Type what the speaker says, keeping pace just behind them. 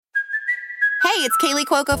Hey, it's Kaylee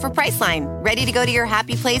Cuoco for Priceline. Ready to go to your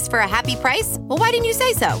happy place for a happy price? Well, why didn't you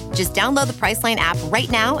say so? Just download the Priceline app right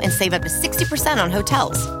now and save up to 60% on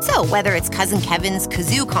hotels. So whether it's Cousin Kevin's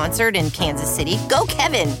Kazoo Concert in Kansas City, go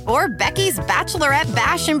Kevin, or Becky's Bachelorette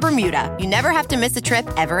Bash in Bermuda, you never have to miss a trip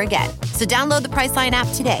ever again. So download the Priceline app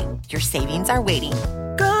today. Your savings are waiting.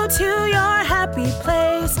 Go to your happy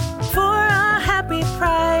place for a happy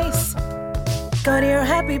price. Go to your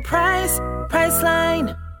happy price,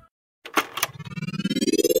 Priceline.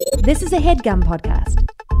 This is a HeadGum podcast.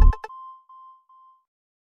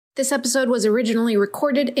 This episode was originally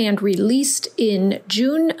recorded and released in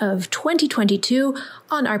June of 2022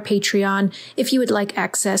 on our Patreon. If you would like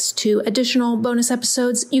access to additional bonus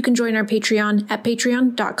episodes, you can join our Patreon at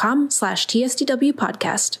patreon.com/TSDW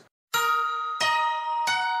podcast.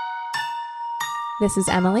 This is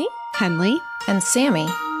Emily, Henley, And Sammy.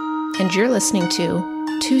 And you're listening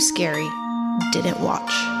to Too Scary Didn't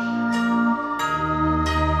Watch.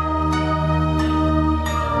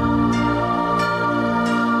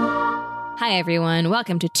 Hi, everyone.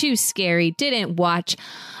 Welcome to Too Scary Didn't Watch,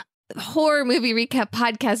 horror movie recap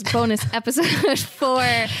podcast bonus episode for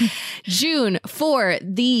June, for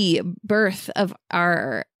the birth of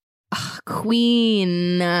our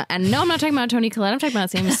queen. And no, I'm not talking about Toni Collette. I'm talking about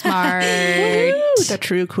Sam Smart. the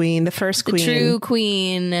true queen, the first queen. The true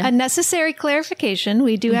queen. A necessary clarification.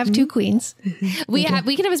 We do have two queens. We can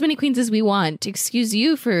have as many queens as we want. Excuse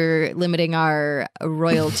you for limiting our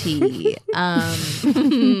royalty.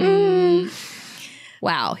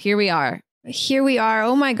 Wow, here we are. Here we are.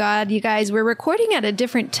 Oh my God, you guys, we're recording at a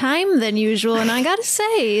different time than usual. And I gotta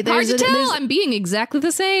say, hard to tell. I'm being exactly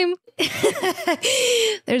the same.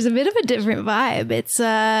 There's a bit of a different vibe. It's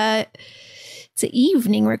an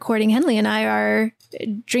evening recording. Henley and I are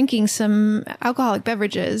drinking some alcoholic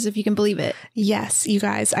beverages, if you can believe it. Yes, you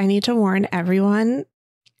guys, I need to warn everyone.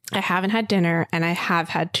 I haven't had dinner and I have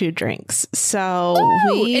had 2 drinks. So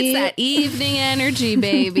it's that evening energy,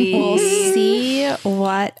 baby. We'll see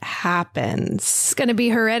what happens. It's going to be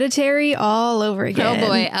Hereditary all over again. Oh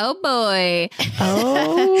boy. Oh boy.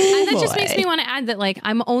 Oh, and that just makes me want to add that, like,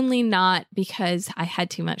 I'm only not because I had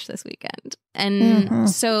too much this weekend. And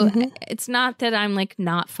it's not that I'm like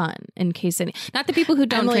not fun, in case not the people who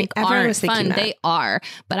don't drink aren't fun. They are.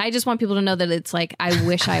 But I just want people to know that it's like, I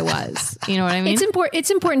wish I was. You know what I mean?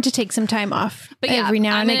 It's important to take some time off every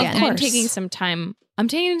now and again. I'm taking some time. I'm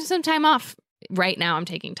taking some time off right now. I'm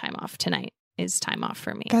taking time off. Tonight is time off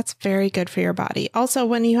for me. That's very good for your body. Also,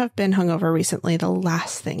 when you have been hungover recently, the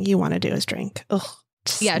last thing you want to do is drink. Ugh.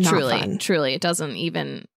 Yeah, truly. It doesn't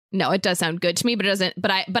even. No, it does sound good to me, but it doesn't.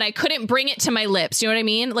 But I couldn't bring it to my lips. You know what I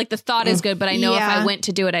mean? Like, the thought is good, but I know if I went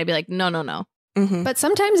to do it, I'd be like, no. Mm-hmm. But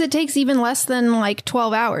sometimes it takes even less than like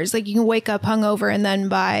 12 hours. Like, you can wake up hungover and then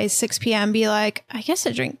by 6 p.m. be like, I guess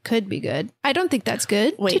a drink could be good. I don't think that's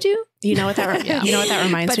good to do. You know what that you know what that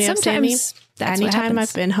reminds me of, Sammy? Anytime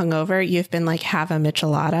I've been hungover, you've been like, have a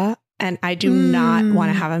michelada. And I do not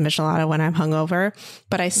want to have a michelada when I'm hungover.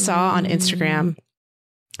 But I saw on Instagram,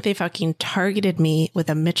 they fucking targeted me with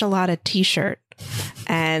a michelada t-shirt.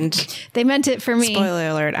 And they meant it for me. Spoiler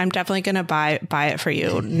alert, I'm definitely going to buy it for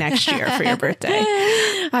you next year for your birthday.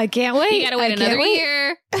 I can't wait. You got to wait another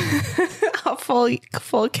year. A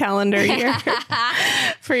full calendar year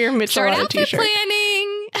for your michelada t-shirt.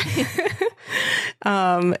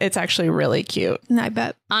 Planning. It's actually really cute. I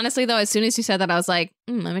bet. Honestly, though, as soon as you said that, I was like,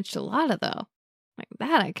 a michelada, though. Like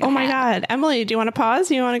that, I can. Oh my God. Emily, do you want to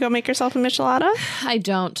pause? You want to go make yourself a michelada? I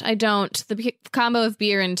don't. The combo of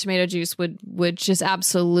beer and tomato juice would just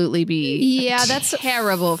absolutely be that's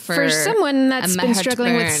terrible for someone that's been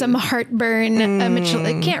struggling with some heartburn.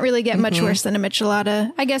 It can't really get much worse than a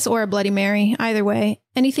michelada, I guess, or a Bloody Mary. Either way,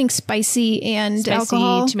 anything spicy and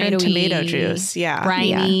alcohol, tomato juice,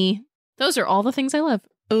 briny. Yeah. Those are all the things I love.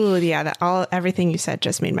 Oh yeah, everything you said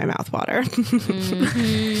just made my mouth water.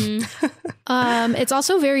 It's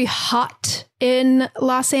also very hot in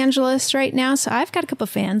Los Angeles right now, so I've got a couple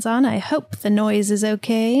fans on. I hope the noise is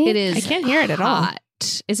okay. It is. I can't hear it at all.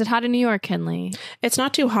 Is it hot in New York, Henley? It's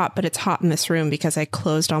not too hot, but it's hot in this room because I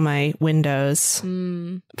closed all my windows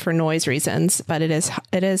for noise reasons. But it is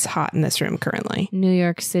hot in this room currently. New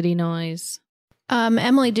York City noise.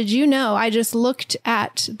 Emily, did you know I just looked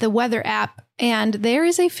at the weather app and there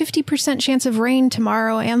is a 50% chance of rain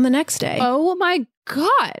tomorrow and the next day? Oh my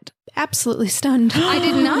God. Absolutely stunned. I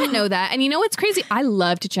did not know that. And you know what's crazy? I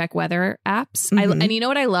love to check weather apps. And you know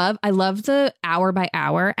what I love? I love the hour by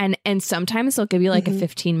hour. And sometimes they'll give you like a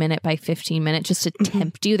 15 minute by 15 minute just to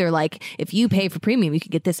tempt you. They're like, if you pay for premium, you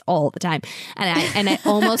can get this all the time. And it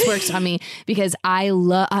almost works on me because I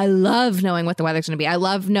love knowing what the weather's going to be. I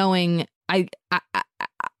love knowing I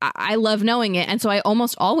I love knowing it. And so I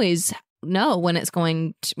almost always know when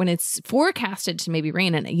it's forecasted to maybe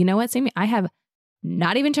rain. And you know what, Sammy? I have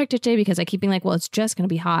not even checked it today because I keep being like, well, it's just going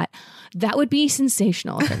to be hot. That would be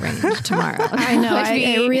sensational if it rained tomorrow. I know.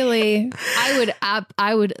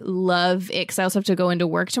 I would love it because I also have to go into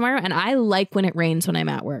work tomorrow. And I like when it rains when I'm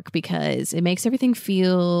at work because it makes everything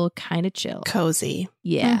feel kind of chill. Cozy.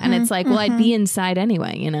 Yeah. And it's like, well, I'd be inside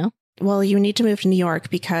anyway, you know? Well, you need to move to New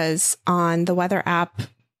York because on the weather app,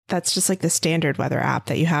 that's just like the standard weather app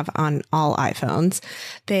that you have on all iPhones.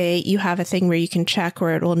 You have a thing where you can check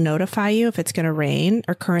where it will notify you if it's going to rain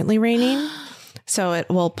or currently raining. So it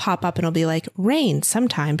will pop up and it'll be like rain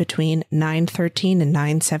sometime between 9:13 and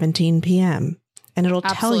 9:17 p.m. And it'll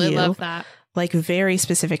tell you love that. Like very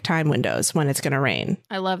specific time windows when it's going to rain.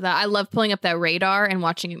 I love that. I love pulling up that radar and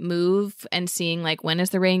watching it move and seeing like, when is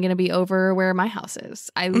the rain going to be over where my house is?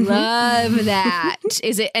 I love that.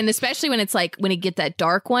 Is it? And especially when it's like, when you get that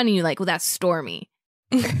dark one and you're like, well, that's stormy.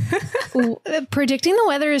 Predicting the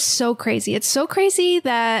weather is so crazy. It's so crazy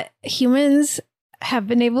that humans have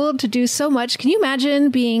been able to do so much. Can you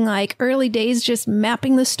imagine being like early days just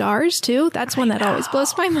mapping the stars too? That's one that always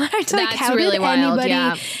blows my mind. Like, that's really wild.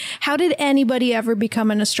 Yeah. How did anybody ever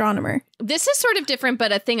become an astronomer? This is sort of different,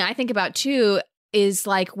 but a thing I think about too is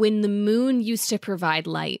like when the moon used to provide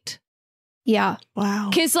light. Yeah. Wow.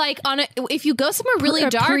 Because like if you go somewhere really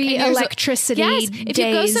dark, pre-electricity if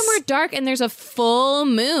you go somewhere dark and there's a full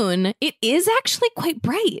moon, it is actually quite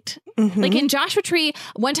bright. Like in Joshua Tree,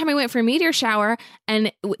 one time I went for a meteor shower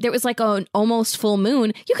and there was like an almost full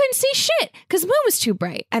moon. You couldn't see shit because the moon was too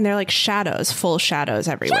bright. And they're like shadows, full shadows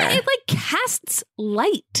everywhere. Yeah, it like casts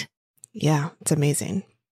light. Yeah, it's amazing.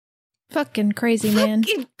 Fucking crazy, man.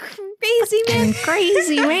 Crazy, man.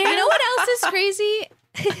 Crazy, man. You know what else is crazy?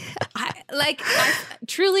 I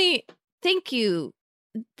truly thank you.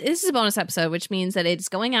 This is a bonus episode, which means that it's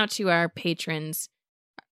going out to our patrons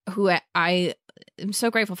who I am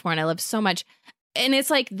so grateful for and I love so much. And it's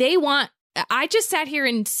like I just sat here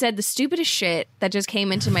and said the stupidest shit that just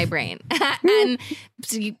came into my brain. And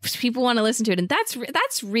people want to listen to it. And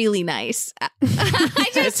that's really nice.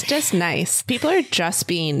 It's just nice. People are just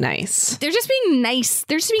being nice. They're just being nice.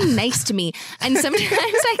 They're just being nice to me. And sometimes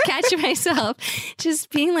I catch myself just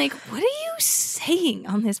being like, what are you saying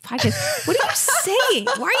on this podcast? What are you saying?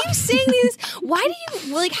 Why are you saying this? Why do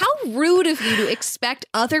you, like, how rude of you to expect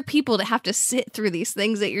other people to have to sit through these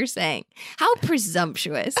things that you're saying? How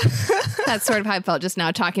presumptuous. That's sort of how I felt just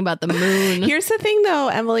now talking about the moon. Here's the thing, though,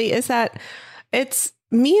 Emily, is that it's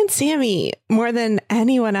me and Sammy more than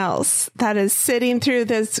anyone else that is sitting through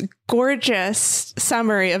this gorgeous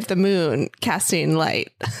summary of the moon casting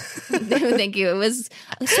light. Thank you. It was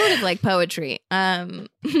sort of like poetry.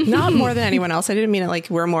 Not more than anyone else. I didn't mean it like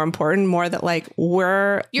we're more important, more that like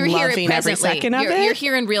you're loving every second of it. You're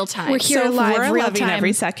here in real time. We're here live, we're real loving time.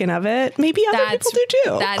 every second of it. Maybe other people do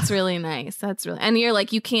too. That's really nice. And you're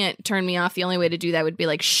like, you can't turn me off. The only way to do that would be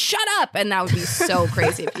like, shut up. And that would be so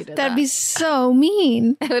crazy if you did that. That'd be so mean.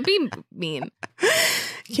 It would be mean.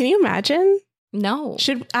 Can you imagine? No.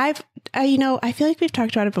 I feel like we've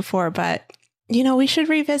talked about it before, but we should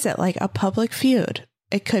revisit like a public feud.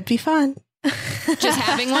 It could be fun. Just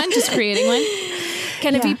having one, just creating one.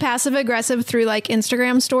 Can it be passive aggressive through like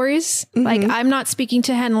Instagram stories? Like, I'm not speaking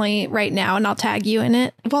to Henley right now and I'll tag you in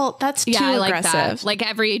it. Well, that's too aggressive. That. Like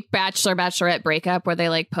every bachelorette breakup where they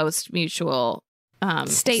like post mutual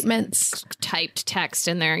statements, typed text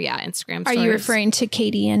in their Instagram stories. Are you referring to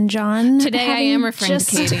Katie and John? Today I am referring to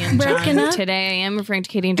Katie and John. Up? Today I am referring to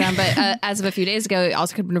Katie and John, but as of a few days ago, I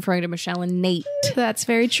also could be referring to Michelle and Nate. That's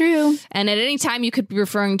very true. And at any time, you could be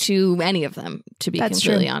referring to any of them, to be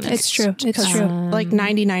completely honest. It's true. It's true. Like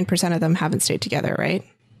 99% of them haven't stayed together, right?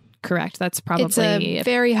 Correct. That's probably... It's a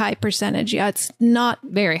very high percentage. Yeah, it's not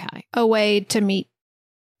very high. A way to meet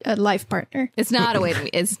a life partner. It's not a way to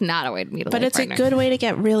meet. It's not a way to meet a life partner. But it's a good way to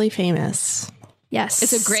get really famous. Yes.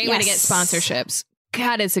 It's a great way to get sponsorships.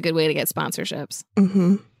 God, it's a good way to get sponsorships.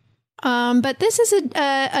 But this is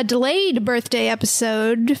a delayed birthday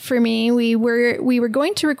episode for me. We were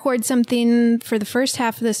going to record something for the first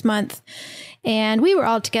half of this month, and we were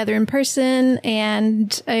all together in person,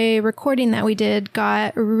 and a recording that we did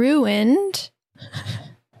got ruined.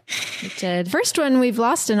 It did. First one we've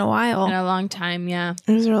lost in a while. In a long time, yeah.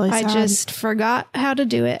 It was really sad. I just forgot how to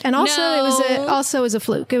do it. And also it was a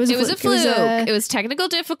fluke. It was a fluke. It was technical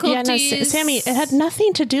difficulties. Yeah, no, Sammy, it had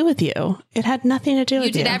nothing to do with you. It had nothing to do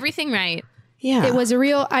with you. You did everything right. Yeah. It was a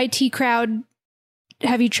real IT crowd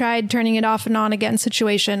have you tried turning it off and on again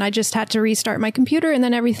situation. I just had to restart my computer and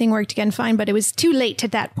then everything worked again fine, but it was too late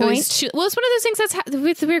at that point. It's one of those things that's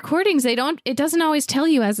with the recordings. It doesn't always tell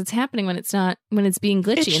you as it's happening when it's being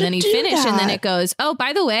glitchy. And then you finish and then it goes, oh,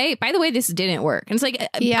 by the way, this didn't work. And it's like,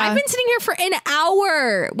 I've been sitting here for an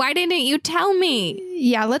hour. Why didn't you tell me?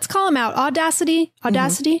 Yeah, let's call him out. Audacity.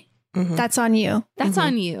 Mm-hmm. That's on you. That's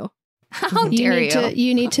on you. How dare you?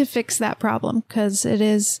 You need to fix that problem because it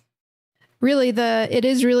is really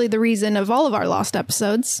the reason of all of our lost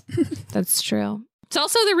episodes. That's true. It's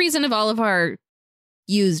also the reason of all of our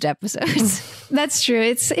used episodes. That's true.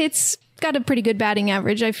 It's got a pretty good batting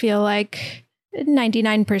average. I feel like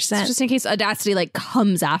 99%. Just in case Audacity like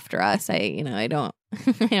comes after us, I don't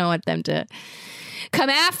want them to come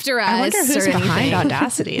after us. I wonder who's behind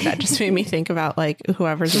Audacity. That just made me think about like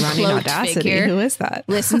whoever's running Audacity. Figure who is that?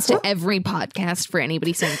 Listens to every podcast for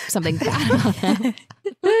anybody saying something bad about them.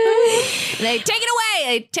 They take it away.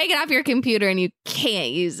 They take it off your computer and you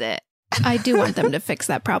can't use it. I do want them to fix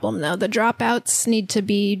that problem though. The dropouts need to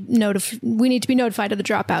be we need to be notified of the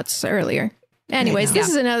dropouts earlier. Anyways, this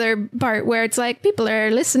is another part where it's like people are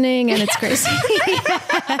listening and it's crazy.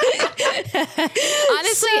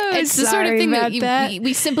 Honestly, it's the sort of thing that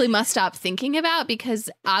we simply must stop thinking about, because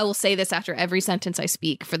I will say this after every sentence I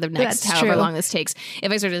speak for the next however long this takes. If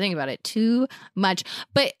I start to think about it too much,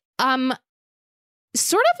 but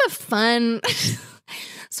sort of a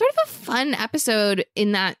fun episode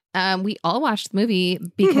in that we all watched the movie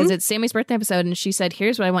because it's Sammy's birthday episode, and she said,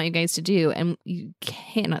 here's what I want you guys to do, and you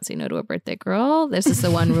cannot say no to a birthday girl. This is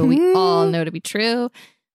the one rule we all know to be true.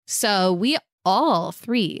 So we all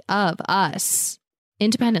three of us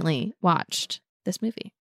independently watched this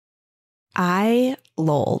movie. I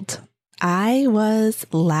lolled. I was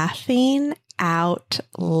laughing out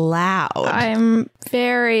loud. I'm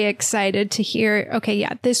very excited to hear. Okay,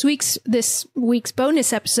 yeah, this week's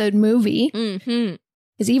bonus episode movie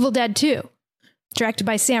is Evil Dead 2, directed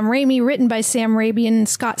by Sam Raimi, written by Sam Raimi and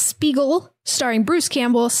Scott Spiegel, starring Bruce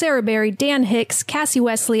Campbell, Sarah Berry, Dan Hicks, Cassie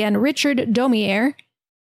Wesley, and Richard Domier.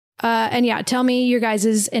 And yeah, tell me your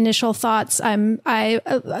guys' initial thoughts.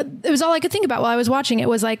 It was all I could think about while I was watching. It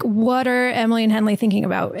was like, what are Emily and Henley thinking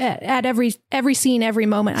about at every scene, every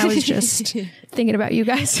moment? I was just thinking about you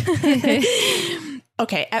guys.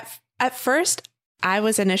 Okay. At first, I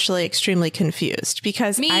was initially extremely confused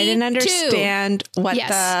because I didn't understand what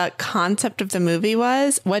the concept of the movie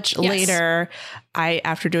was, which later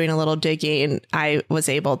after doing a little digging, I was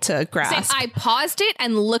able to grasp. I paused it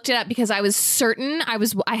and looked it up because I was certain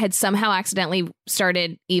I had somehow accidentally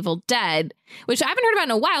started Evil Dead, which I haven't heard about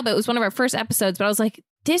in a while, but it was one of our first episodes. But I was like,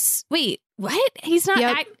 wait, what? He's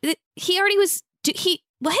not, he already was,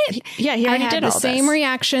 what? Yeah, he already did all the same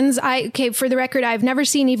reactions. For the record, I've never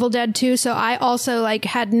seen Evil Dead 2, so I also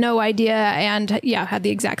had no idea and had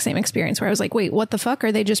the exact same experience where I was like, wait, what the fuck?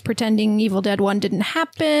 Are they just pretending Evil Dead 1 didn't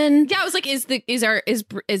happen? Yeah, I was like,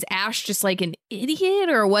 is Ash just like an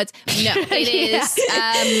idiot or what's? No, it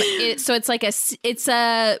is. So it's like it's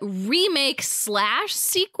a remake /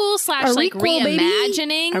 sequel / like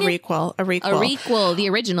reimagining. A requel. The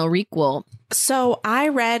original requel. So I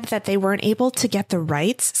read that they weren't able to get the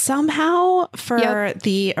rights somehow for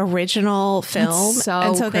the original film.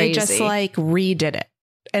 And so they just redid it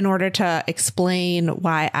in order to explain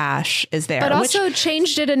why Ash is there. But also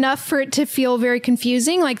changed it enough for it to feel very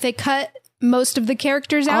confusing. Like they cut most of the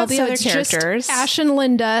characters out. All the other characters. Just Ash and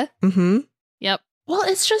Linda. Mm-hmm. Yep. Well,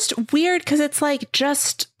 it's just weird because it's like,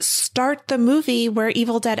 just start the movie where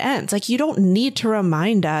Evil Dead ends. Like, you don't need to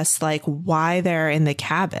remind us like why they're in the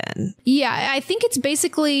cabin. Yeah, I think it's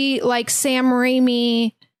basically like Sam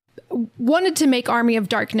Raimi wanted to make Army of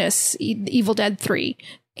Darkness Evil Dead 3,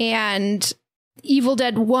 and Evil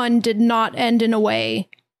Dead 1 did not end in a way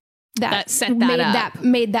that set that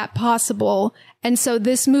made that possible. And so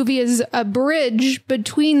this movie is a bridge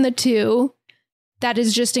between the two. That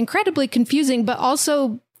is just incredibly confusing, but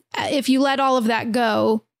also, if you let all of that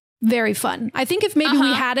go, very fun. I think if maybe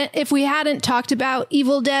we hadn't talked about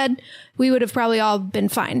Evil Dead, we would have probably all been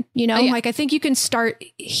fine. You know, like I think you can start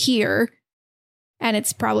here, and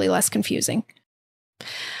it's probably less confusing.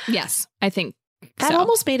 Yes, I think that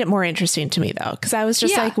almost made it more interesting to me, though, because I was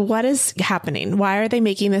just like, what is happening? Why are they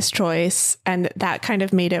making this choice? And that kind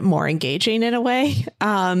of made it more engaging in a way.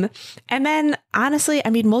 And then, honestly, I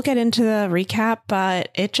mean, we'll get into the recap, but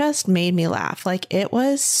it just made me laugh. Like, it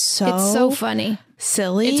was it's so funny.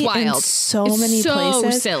 Silly. It's wild. In so many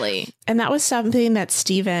places. Silly. And that was something that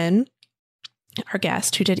Steven our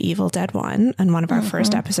guest who did Evil Dead 1 on one of our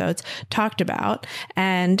first episodes talked about.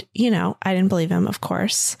 And, you know, I didn't believe him, of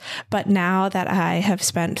course. But now that I have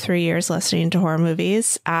spent 3 years listening to horror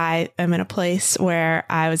movies, I am in a place where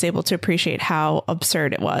I was able to appreciate how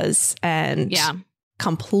absurd it was and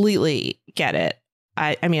completely get it.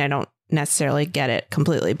 I mean, I don't necessarily get it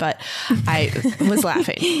completely, but I was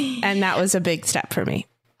laughing. And that was a big step for me.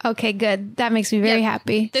 Okay, good. That makes me very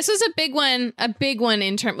happy. This was a big one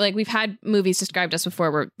in terms, like, we've had movies described us before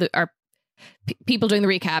where our people doing the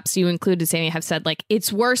recaps, you included, Sammy, have said, like,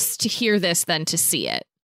 it's worse to hear this than to see it.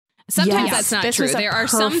 Sometimes that's not true. There are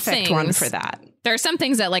some things one for that. There are some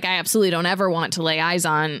things that, like, I absolutely don't ever want to lay eyes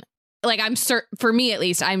on. Like, I'm certain, for me at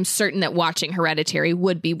least, I'm certain that watching Hereditary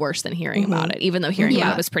would be worse than hearing about it, even though hearing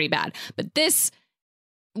about it was pretty bad. But this,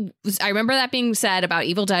 I remember that being said about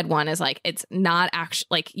Evil Dead 1 is like, it's not actually,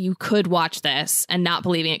 like, you could watch this and not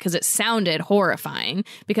believing it because it sounded horrifying,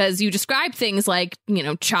 because you describe things like, you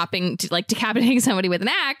know, decapitating somebody with an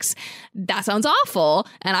axe. That sounds awful.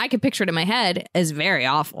 And I could picture it in my head as very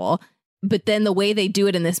awful. But then the way they do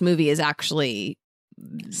it in this movie is actually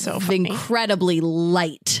so funny. Incredibly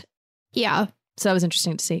light. Yeah. So that was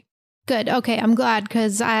interesting to see. Good. Okay. I'm glad,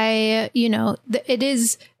 because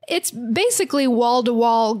it's basically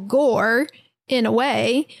wall-to-wall gore in a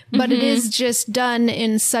way, but it is just done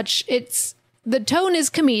in such, the tone is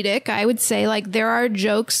comedic, I would say. Like, there are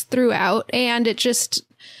jokes throughout, and it just,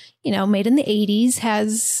 you know, made in the 80s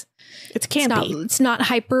has... It's campy. It's not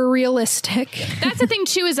hyper realistic. That's the thing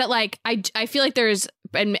too, is that, like, I feel like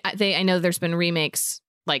I know there's been remakes,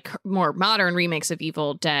 like more modern remakes of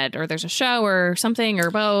Evil Dead, or there's a show or something,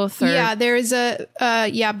 or both. Or... Yeah, there's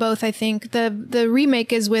both. I think the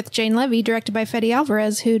remake is with Jane Levy, directed by Fede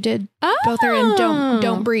Alvarez, who did both are in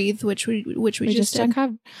Don't Breathe, which we just did.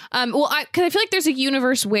 Because I feel like there's a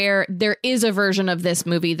universe where there is a version of this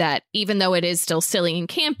movie that, even though it is still silly and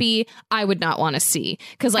campy, I would not want to see,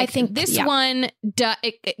 because I think this one,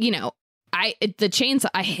 you know. The chainsaw,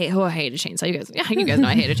 I hate a chainsaw. You guys know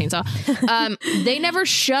I hate a chainsaw. They never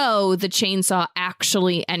show the chainsaw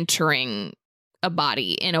actually entering a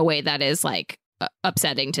body in a way that is, like,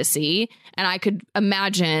 upsetting to see. And I could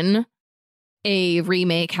imagine a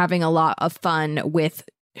remake having a lot of fun with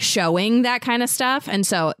showing that kind of stuff. And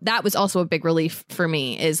so that was also a big relief for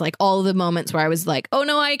me, is like all of the moments where I was like, oh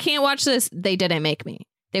no, I can't watch this. They didn't make me.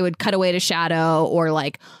 They would cut away to shadow, or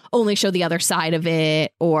like only show the other side of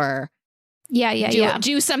it, or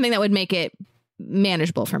do something that would make it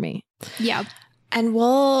manageable for me. Yeah. And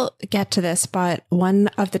we'll get to this, but one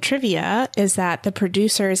of the trivia is that the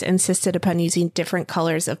producers insisted upon using different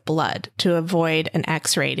colors of blood to avoid an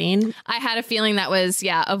X rating. I had a feeling that was,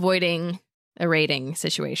 avoiding a rating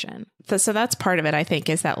situation. So that's part of it, I think,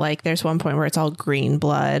 is that, like, there's one point where it's all green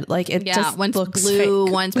blood. Like, it just one's looks blue,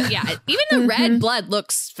 fake. one's even the red blood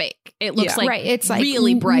looks fake. It looks like it's like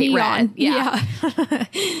really bright neon. red. Yeah.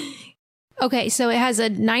 Okay, so it has a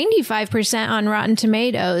 95% on Rotten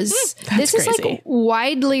Tomatoes. This is crazy. like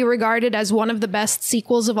widely regarded as one of the best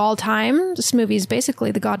sequels of all time. This movie is basically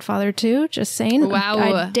The Godfather 2, just saying. Wow.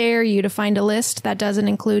 I dare you to find a list that doesn't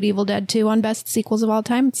include Evil Dead 2 on best sequels of all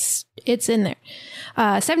time. It's in there.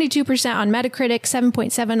 72% on Metacritic,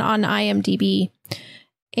 7.7 on IMDb.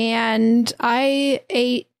 And I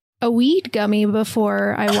ate a weed gummy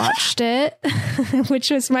before I watched it,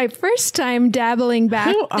 which was my first time dabbling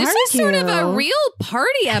back. This is sort of a real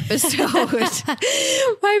party episode.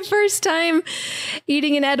 My first time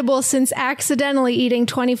eating an edible since accidentally eating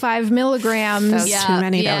 25 milligrams. That was too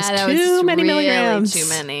many. That was too many really milligrams. Too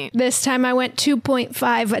many. This time I went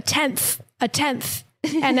 2.5, a tenth.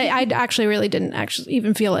 And I actually really didn't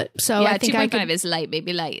even feel it. So I think 2.5 is light,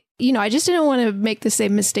 baby, light. You know, I just didn't want to make the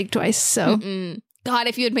same mistake twice. So. God,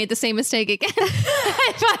 if you had made the same mistake again.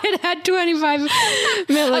 If I had had 25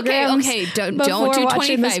 milligrams. Okay, don't do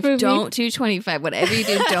 25. Don't do 25. Whatever you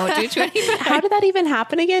do, don't do 25. How did that even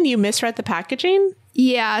happen again? You misread the packaging?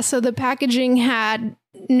 Yeah, so the packaging had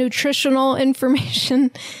nutritional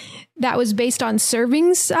information that was based on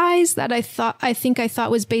serving size that I thought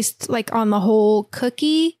was based, like, on the whole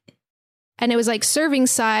cookie. And it was like serving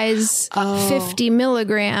size 50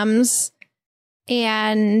 milligrams.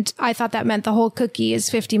 And I thought that meant the whole cookie is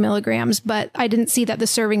 50 milligrams, but I didn't see that the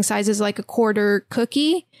serving size is like a quarter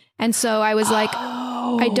cookie. And so I was like,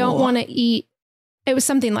 I don't want to eat. It was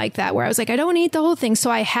something like that, where I was like, I don't want to eat the whole thing.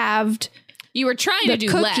 So I halved. You were trying to do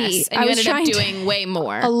cookie. less, and you ended up doing way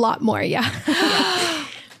more. A lot more, yeah.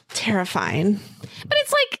 Terrifying. But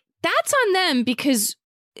it's like, that's on them, because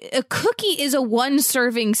a cookie is a one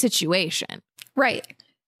serving situation. Right.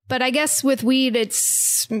 But I guess with weed,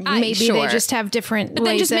 it's maybe they just have different but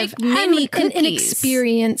ways then just of make mini cookies.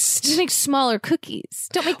 Inexperienced. Just make smaller cookies.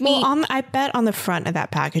 Don't make me. Well, I bet on the front of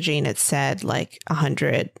that packaging it said like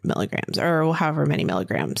 100 milligrams or however many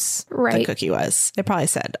milligrams the cookie was. It probably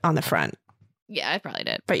said on the front. Yeah, I probably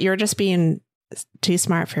did. But you're just being too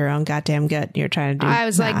smart for your own goddamn good. You're trying to do I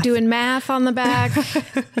was math. like doing math on the back.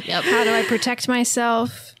 Yep. How do I protect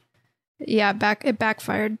myself? Yeah, it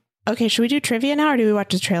backfired. Okay, should we do trivia now or do we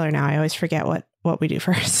watch the trailer now? I always forget what we do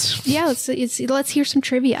first. Yeah, let's hear some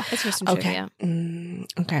trivia. Let's hear some trivia.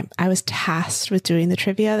 Okay. I was tasked with doing the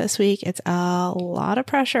trivia this week. It's a lot of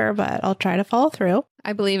pressure, but I'll try to follow through.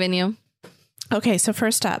 I believe in you. Okay, so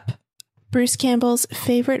first up, Bruce Campbell's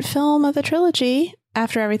favorite film of the trilogy,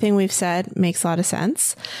 after everything we've said, makes a lot of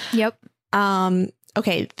sense. Yep.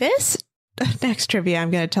 Okay, this next trivia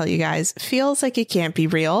I'm going to tell you guys feels like it can't be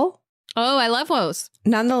real. Oh, I love woes.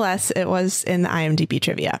 Nonetheless, it was in the IMDb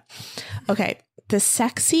trivia. Okay, the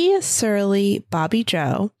sexy, surly Bobby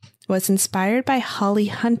Joe was inspired by Holly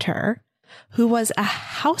Hunter, who was a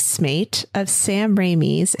housemate of Sam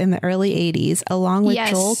Raimi's in the early 80s, along with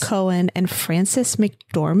Joel Cohen and Frances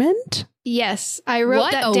McDormand. Yes, I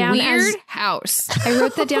wrote that down. Weird house. I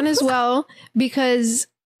wrote that down as well because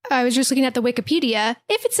I was just looking at the Wikipedia.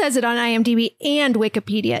 If it says it on IMDb and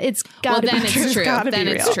Wikipedia, it's got to be true. It's true. Then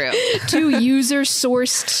it's true. Two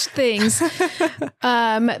user-sourced things.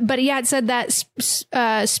 But yeah, it said that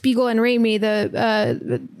Spiegel and Raimi,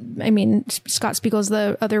 Scott Spiegel's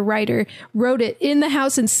the other writer, wrote it in the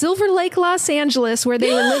house in Silver Lake, Los Angeles, where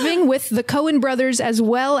they were living with the Coen brothers, as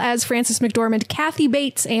well as Frances McDormand, Kathy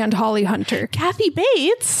Bates, and Holly Hunter. Kathy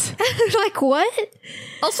Bates? Like, what?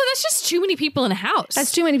 Also, that's just too many people in a house.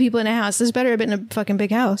 That's too many people in a house. This better have been a fucking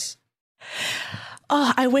big house.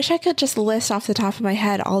 Oh, I wish I could just list off the top of my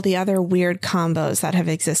head all the other weird combos that have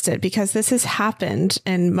existed, because this has happened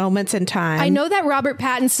in moments in time. I know that Robert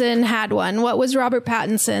Pattinson had one. What was Robert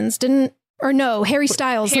Pattinson's? Harry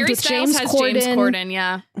Styles lived with James Corden. James Corden,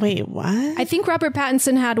 yeah. Wait, what? I think Robert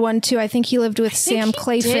Pattinson had one too. I think he lived with Sam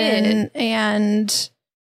Claflin and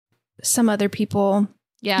some other people.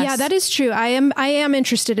 Yes. Yeah, that is true. I am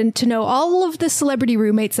interested to know all of the celebrity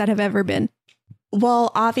roommates that have ever been.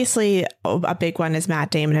 Well, obviously, a big one is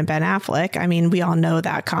Matt Damon and Ben Affleck. I mean, we all know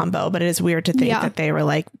that combo, but it is weird to think that they were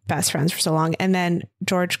like best friends for so long. And then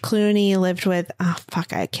George Clooney lived with,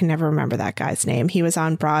 I can never remember that guy's name. He was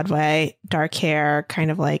on Broadway, dark hair,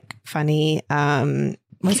 kind of like funny,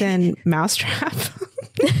 was in Mousetrap.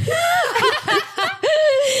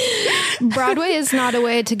 Broadway is not a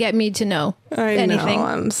way to get me to know anything.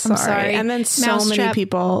 I'm sorry. And then so many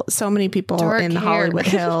people in the Hollywood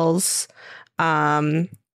Hills who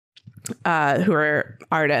are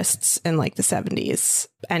artists in like the 70s.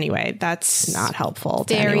 Anyway, that's not helpful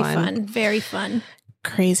to anyone. Very fun.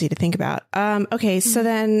 Crazy to think about. Okay, so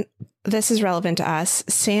then this is relevant to us.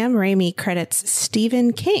 Sam Raimi credits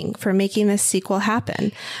Stephen King for making this sequel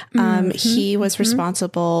happen. He was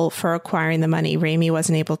responsible for acquiring the money. Raimi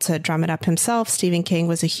wasn't able to drum it up himself. Stephen King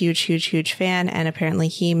was a huge fan, and apparently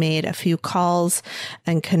he made a few calls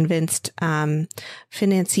and convinced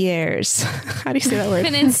financiers. How do you say that word?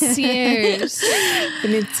 Financiers.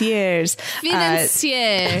 Financiers.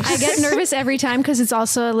 I get nervous every time because it's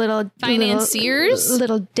also a little financiers,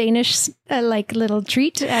 little Danish little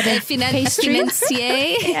treat at a pastry.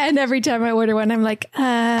 And every time I order one, I'm like,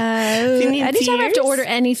 anytime I have to order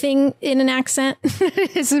anything in an accent,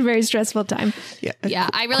 it's a very stressful time. Yeah,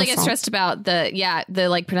 I really get stressed about the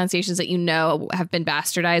like pronunciations that have been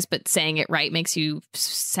bastardized, but saying it right makes you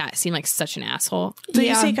seem like such an asshole. So do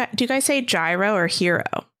you guys say gyro or hero?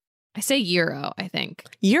 I say euro, I think.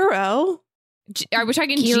 Euro? Are we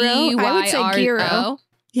talking gyro? G-Y-R-O? I would say gyro.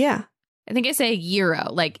 Yeah. I think I say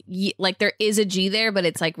euro, like there is a G there, but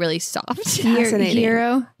it's like really soft. Fascinating.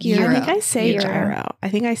 Gyro. I think I say gyro. I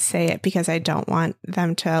think I say it because I don't want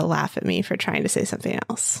them to laugh at me for trying to say something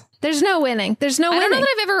else. There's no winning. I don't know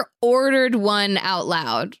that I've ever ordered one out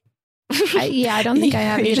loud. I don't think I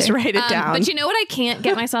have. You just write it down. But you know what I can't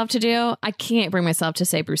get myself to do? I can't bring myself to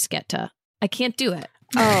say bruschetta. I can't do it.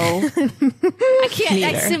 Oh, I can't.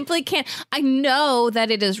 Neither. I simply can't. I know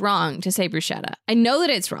that it is wrong to say bruschetta. I know that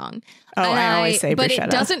it's wrong. Oh, I always say bruschetta. But it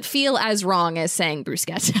doesn't feel as wrong as saying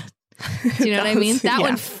bruschetta. Do you know what I mean? That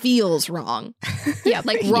one feels wrong. Yeah,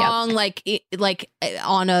 like wrong, like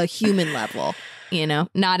on a human level. You know,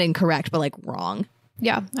 not incorrect, but like wrong.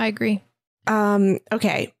 Yeah, I agree.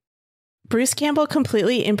 Okay. Bruce Campbell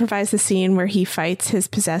completely improvised the scene where he fights his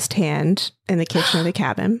possessed hand in the kitchen of the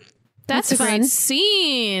cabin. That's a great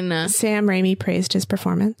scene. Sam Raimi praised his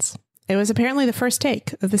performance. It was apparently the first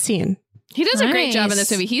take of the scene. He does a great job in this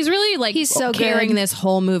movie. He's really like he's so carrying good. this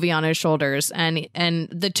whole movie on his shoulders, and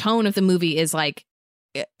the tone of the movie is like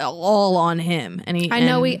all on him. And I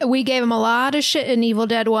know we gave him a lot of shit in Evil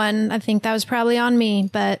Dead 1. I think that was probably on me,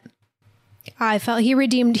 but I felt he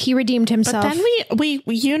redeemed himself. But then we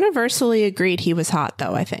universally agreed he was hot,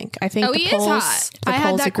 though. I think he is hot. I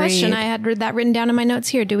had that question. I had that written down in my notes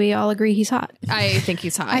here. Do we all agree he's hot? I think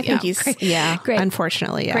he's hot. I think he's great. Great.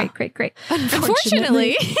 Unfortunately, yeah. Great.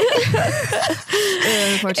 Unfortunately.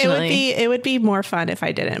 It would be more fun if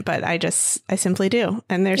I didn't, but I simply do,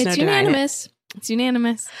 and there's no denying it. It's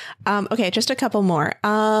unanimous. Okay, just a couple more.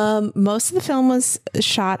 Most of the film was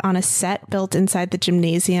shot on a set built inside the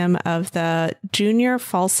gymnasium of the Junior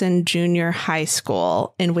Folsom Junior High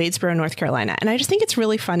School in Wadesboro, North Carolina. And I just think it's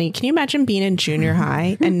really funny. Can you imagine being in junior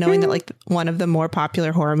high and knowing that like one of the more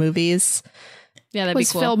popular horror movies that'd be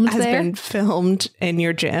cool. has been filmed in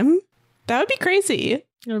your gym? That would be crazy.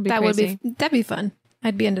 That'd be fun.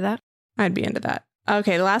 I'd be into that.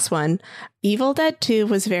 Okay, the last one. Evil Dead 2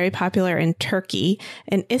 was very popular in Turkey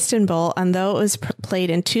and Istanbul, and though it was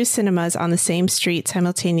played in 2 cinemas on the same street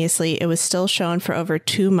simultaneously, it was still shown for over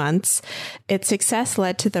 2 months. Its success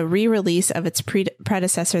led to the re-release of its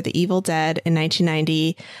predecessor, The Evil Dead, in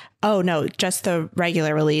 1990. Oh, no, just the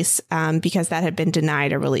regular release, because that had been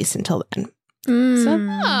denied a release until then. So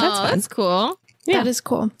that's fun. That's cool. Yeah. That is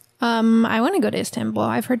cool. I want to go to Istanbul.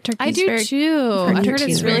 I've heard Turkey's I do too. I've heard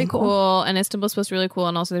it's really cool. cool, and Istanbul's supposed to be really cool,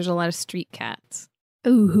 and also there's a lot of street cats.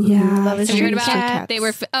 Ooh, yeah. Love Have you heard about cats. They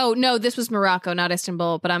were no, this was Morocco, not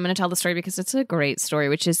Istanbul, but I'm going to tell the story because it's a great story,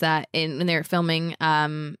 which is that when they were filming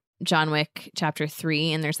John Wick Chapter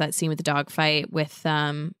 3, and there's that scene with the dog fight with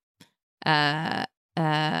Halle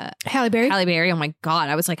Berry. Oh my god,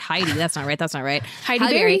 I was like Heidi. That's not right. Heidi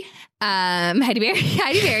Berry. Heidi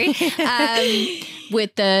Berry.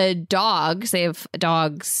 With the dogs, they have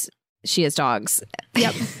dogs. She has dogs.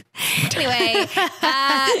 Yep. Anyway,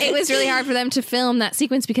 it was really hard for them to film that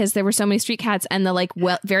sequence because there were so many street cats, and the like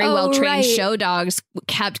very well trained show dogs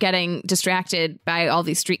kept getting distracted by all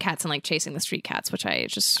these street cats and like chasing the street cats, which I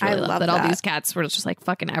just really love that all these cats were just like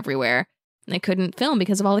fucking everywhere, and they couldn't film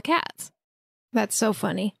because of all the cats. That's so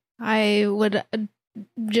funny. I would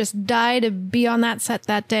just die to be on that set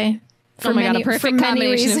that day. Oh my god, a perfect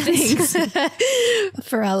combination of things.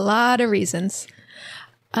 For a lot of reasons.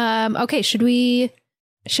 Okay, should we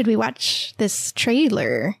watch this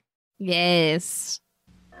trailer? Yes.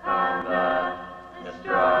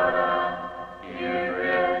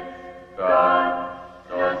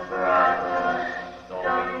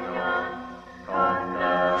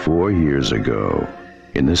 Four years ago,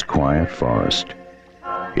 in this quiet forest,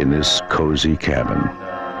 in this cozy cabin,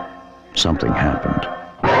 something happened.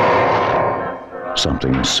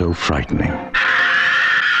 Something so frightening.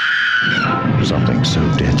 Something so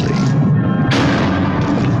deadly.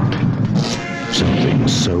 Something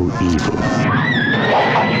so evil.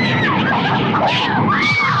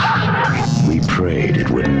 We prayed it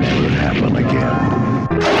would never happen again.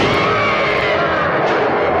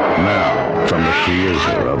 Now, from the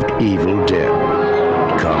creator of Evil Dead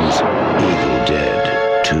comes Evil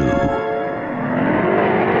Dead 2.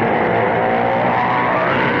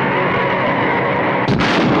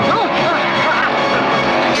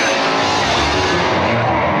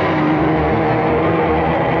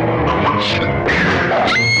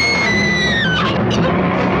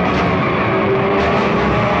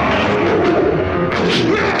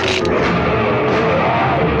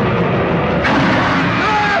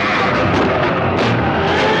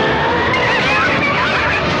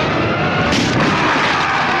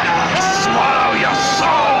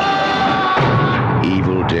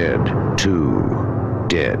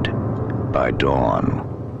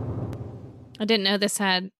 Dawn. I didn't know this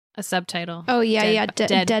had a subtitle. Oh yeah,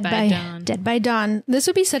 Dead by Dawn. This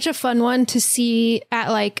would be such a fun one to see at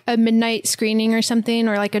like a midnight screening or something,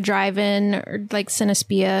 or like a drive-in, or like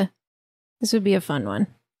Cinespia. This would be a fun one.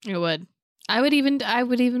 It would. I would even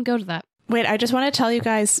go to that. Wait, I just want to tell you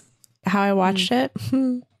guys how I watched it.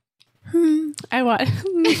 I watched.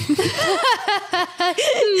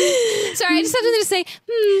 Sorry, I just have something to say.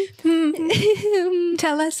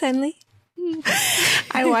 Tell us, Henley.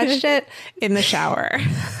 I watched it in the shower.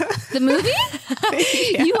 The movie?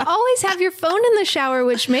 Yeah. You always have your phone in the shower,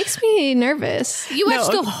 which makes me nervous. You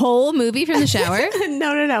watched the whole movie from the shower?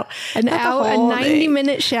 No. A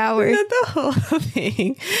 90-minute shower. Not the whole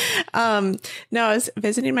thing. No, I was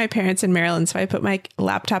visiting my parents in Maryland, so I put my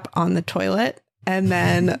laptop on the toilet. And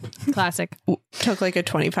then classic took like a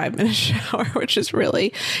 25-minute shower, which is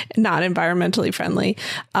really not environmentally friendly.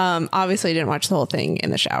 Obviously, I didn't watch the whole thing in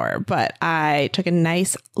the shower, but I took a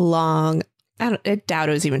nice long I doubt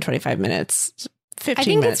it was even 25 minutes. 15 I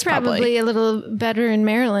think minutes, it's probably a little better in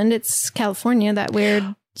Maryland. It's California that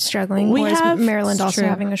we're struggling. Maryland also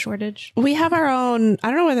having a shortage. We have our own. I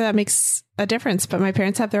don't know whether that makes a difference, but my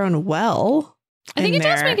parents have their own well. I think it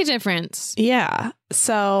does make a difference. Yeah.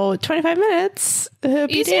 So 25 minutes,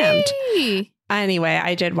 be damned. Anyway,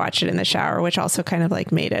 I did watch it in the shower, which also kind of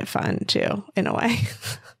like made it fun too, in a way.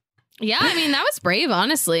 Yeah, I mean, that was brave,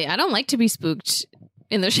 honestly. I don't like to be spooked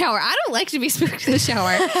in the shower. I don't like to be spooked in the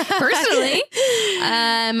shower, personally.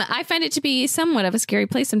 I find it to be somewhat of a scary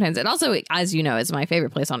place sometimes. It also, as you know, is my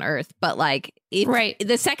favorite place on earth. But like,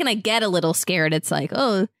 the second I get a little scared, it's like,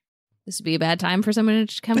 oh, this would be a bad time for someone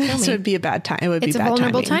to come kill me. This would be a bad time. It would be It's bad a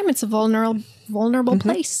vulnerable timing. time. It's a vulnerable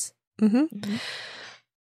place.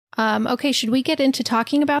 Okay, should we get into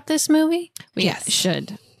talking about this movie? We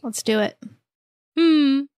should. Let's do it.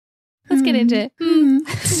 Let's get into it.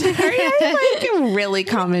 Sorry, I really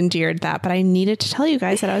commandeered that, but I needed to tell you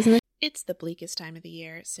guys that I was in the... It's the bleakest time of the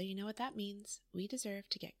year, so you know what that means. We deserve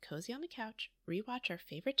to get cozy on the couch, rewatch our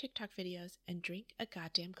favorite TikTok videos, and drink a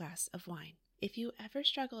goddamn glass of wine. If you ever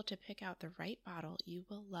struggle to pick out the right bottle, you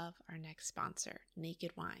will love our next sponsor,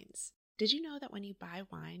 Naked Wines. Did you know that when you buy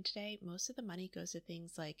wine today, most of the money goes to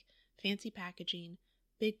things like fancy packaging,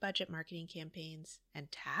 big budget marketing campaigns,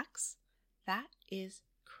 and tax? That is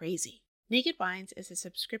crazy. Naked Wines is a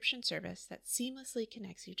subscription service that seamlessly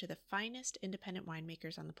connects you to the finest independent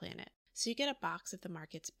winemakers on the planet. So you get a box of the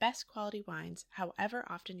market's best quality wines, however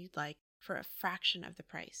often you'd like, for a fraction of the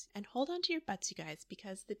price. And hold on to your butts, you guys,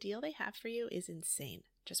 because the deal they have for you is insane.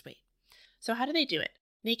 Just wait. So how do they do it?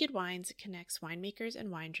 Naked Wines connects winemakers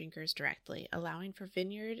and wine drinkers directly, allowing for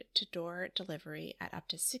vineyard-to-door delivery at up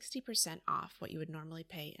to 60% off what you would normally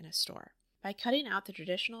pay in a store. By cutting out the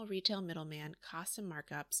traditional retail middleman costs and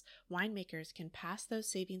markups, winemakers can pass those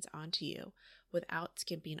savings on to you without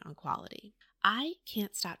skimping on quality. I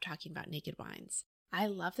can't stop talking about Naked Wines. I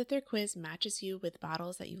love that their quiz matches you with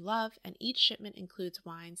bottles that you love, and each shipment includes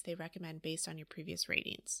wines they recommend based on your previous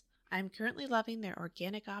ratings. I'm currently loving their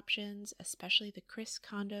organic options, especially the Chris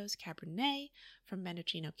Condos Cabernet from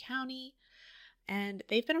Mendocino County, and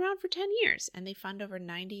they've been around for 10 years, and they fund over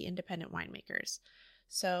 90 independent winemakers.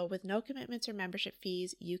 So with no commitments or membership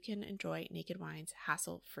fees, you can enjoy Naked Wines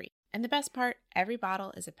hassle-free. And the best part, every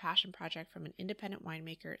bottle is a passion project from an independent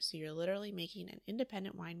winemaker, so you're literally making an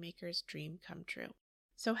independent winemaker's dream come true.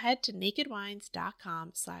 So head to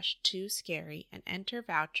nakedwines.com/2scary and enter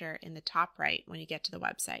voucher in the top right when you get to the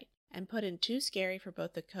website. And put in 2scary for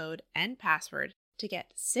both the code and password to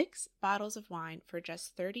get 6 bottles of wine for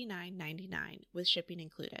just $39.99 with shipping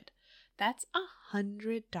included. That's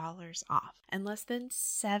 $100 off and less than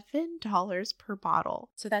 $7 per bottle.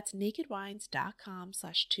 So that's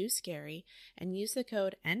nakedwines.com/2scary and use the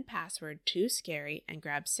code and password 2scary and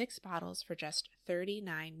grab 6 bottles for just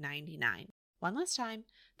 $39.99. One last time,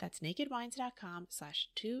 that's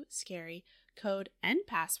nakedwines.com/2scary, code and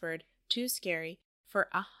password 2scary for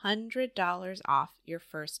 $100 off your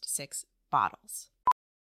first 6 bottles.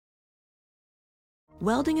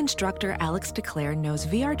 Welding instructor Alex DeClaire knows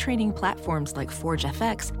VR training platforms like Forge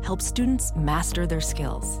FX help students master their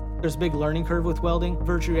skills. There's a big learning curve with welding.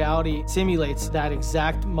 Virtual reality simulates that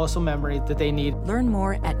exact muscle memory that they need. Learn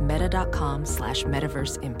more at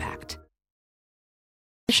meta.com/metaverseimpact.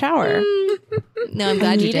 Shower. No, I'm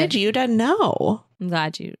glad you did. You to know. I'm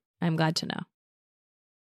glad to know.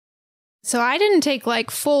 So I didn't take like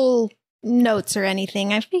full notes or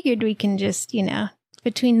anything. I figured we can just,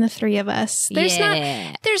 between the three of us. There's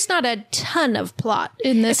not a ton of plot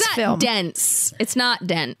in this film. It's not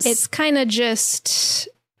dense. It's kind of just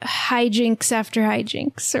hijinks after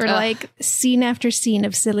hijinks, or like scene after scene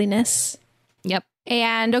of silliness. Yep.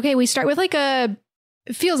 And okay, we start with it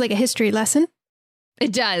feels like a history lesson.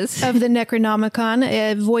 It does. Of the Necronomicon,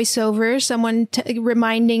 a voiceover, someone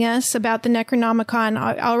reminding us about the Necronomicon.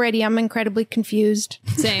 Already, I'm incredibly confused.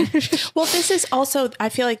 Same. Well, this is also, I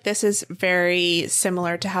feel like this is very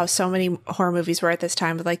similar to how so many horror movies were at this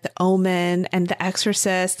time with like The Omen and The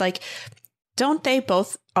Exorcist. Like, don't they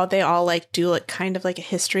all like do like kind of like a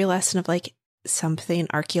history lesson of like something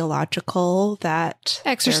archaeological that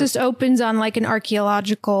Exorcist opens on like an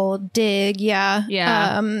archaeological dig. Yeah.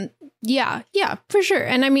 Yeah, for sure.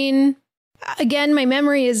 And I mean, again, my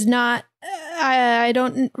memory is not, I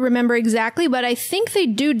don't remember exactly, but I think they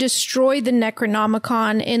do destroy the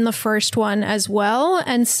Necronomicon in the first one as well.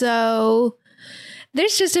 And so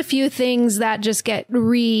there's just a few things that just get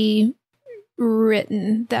rewritten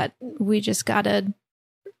that we just gotta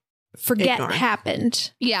forget happened.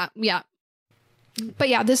 Yeah. But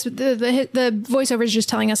yeah, the voiceover is just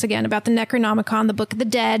telling us again about the Necronomicon, the Book of the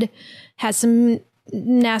Dead, has some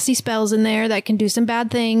nasty spells in there that can do some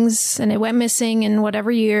bad things, and it went missing in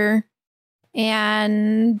whatever year.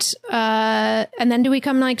 And then do we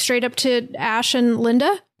come like straight up to Ash and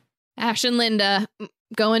Linda? Ash and Linda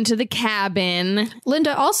going to the cabin.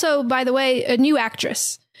 Linda also, by the way, a new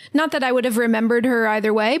actress. Not that I would have remembered her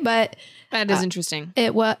either way, but that is interesting. She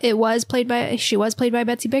was played by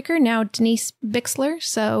Betsy Baker, now Denise Bixler.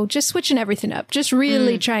 So just switching everything up, just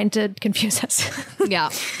really trying to confuse us. Yeah.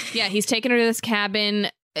 He's taken her to this cabin,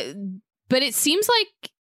 but it seems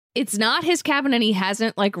like it's not his cabin, and he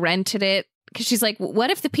hasn't like rented it. Because she's like, what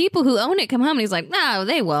if the people who own it come home? And he's like, no,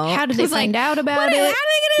 they won't. How did they find out about it? How did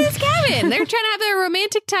they get in this cabin? They're trying to have their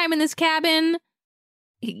romantic time in this cabin.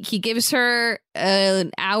 He gives her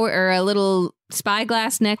an hour or a little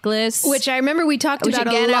spyglass necklace. Which I remember we talked about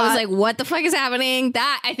again, a lot. I was like, what the fuck is happening?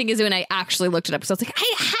 That, I think, is when I actually looked it up. So I was like,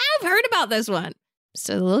 I have heard about this one.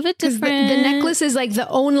 So a little bit different. The necklace is like the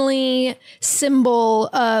only symbol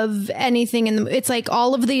of anything it's like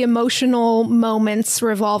all of the emotional moments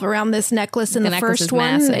revolve around this necklace in the first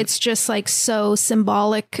one. Massive. It's just like so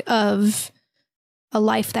symbolic of a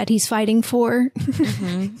life that he's fighting for.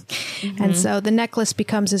 And so the necklace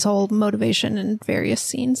becomes his whole motivation in various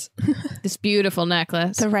scenes. This beautiful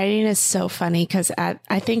necklace. The writing is so funny because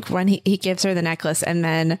I think when he gives her the necklace and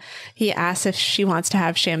then he asks if she wants to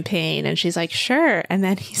have champagne and she's like, sure. And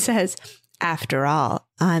then he says, after all,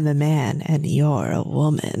 I'm a man and you're a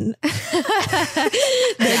woman.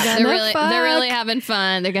 They're really having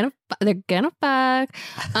fun. They're gonna fuck.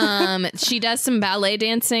 She does some ballet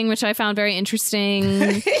dancing, which I found very interesting.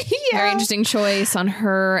 Very interesting choice on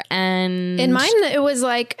her end. In mine, it was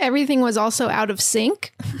like everything was also out of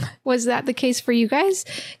sync. Was that the case for you guys?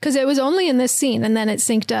 Because it was only in this scene and then it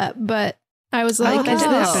synced up. But I was like, that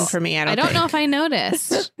didn't happen for me. I don't know if I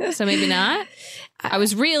noticed. So maybe not. I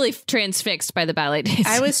was really transfixed by the ballet dancing.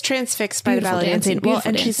 I was transfixed by the ballet dancing. Well,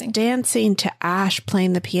 and she's dancing to Ash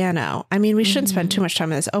playing the piano. I mean, we shouldn't spend too much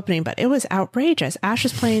time on this opening, but it was outrageous. Ash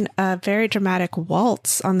is playing a very dramatic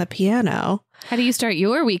waltz on the piano. How do you start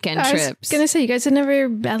your weekend trips? I was going to say, you guys have never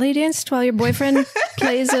ballet danced while your boyfriend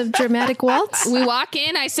plays a dramatic waltz? We walk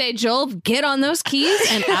in, I say, Joel, get on those keys,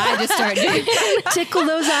 and I just start doing tickle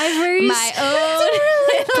those ivories. My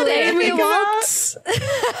own play me waltz.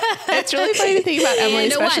 It's really funny to think about Emily,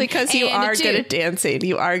 especially because you are good at dancing.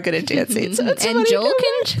 You are good at dancing. So and Joel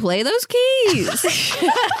can play those keys.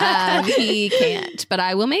 He can't, but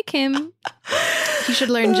I will make him. He should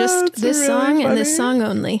learn just this really song funny. And this song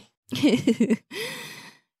only.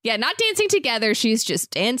 Yeah, not dancing together. She's just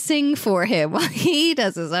dancing for him while he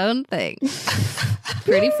does his own thing.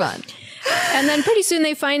 Pretty fun. And then pretty soon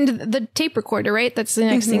they find the tape recorder, right? That's the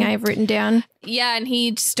next thing I have written down. Yeah, and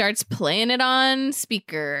he starts playing it on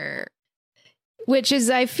speaker. Which is,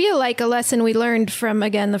 I feel like, a lesson we learned from,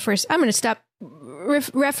 again, the first... I'm going to stop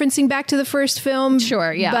referencing back to the first film.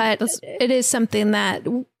 Sure, yeah. But it is something that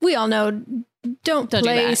we all know... Don't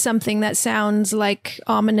play something that sounds like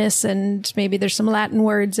ominous and maybe there's some Latin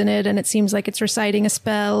words in it and it seems like it's reciting a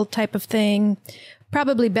spell type of thing.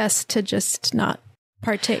 Probably best to just not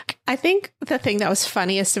partake. I think the thing that was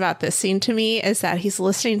funniest about this scene to me is that he's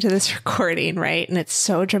listening to this recording, right? And it's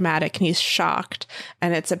so dramatic and he's shocked.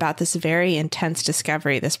 And it's about this very intense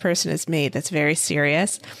discovery this person has made that's very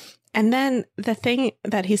serious. And then the thing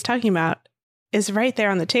that he's talking about is right there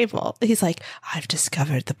on the table. He's like, I've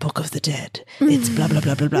discovered the Book of the Dead. It's blah, blah,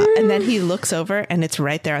 blah, blah, blah. And then he looks over and it's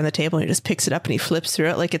right there on the table and he just picks it up and he flips through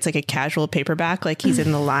it like it's like a casual paperback, like he's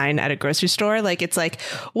in the line at a grocery store. Like, it's like,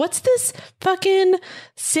 what's this fucking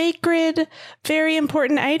sacred, very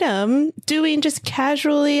important item doing just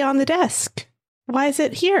casually on the desk? Why is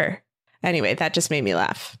it here? Anyway, that just made me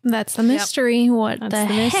laugh. That's the mystery. Yep. What the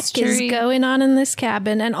heck is going on in this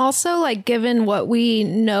cabin? And also, like, given what we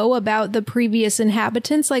know about the previous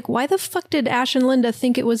inhabitants, like, why the fuck did Ash and Linda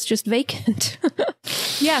think it was just vacant?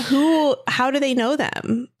 Yeah, how do they know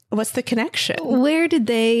them? What's the connection? Where did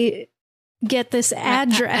they get this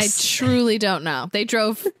address? I truly don't know. They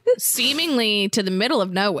drove seemingly to the middle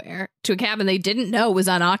of nowhere to a cabin they didn't know was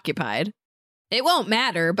unoccupied. It won't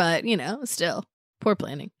matter, but, you know, still, poor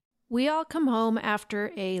planning. We all come home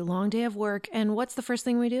after a long day of work, and what's the first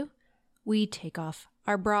thing we do? We take off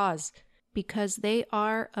our bras because they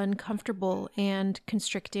are uncomfortable and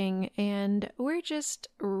constricting, and we're just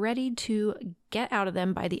ready to get out of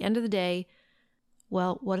them by the end of the day.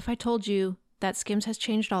 Well, what if I told you that Skims has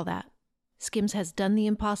changed all that? Skims has done the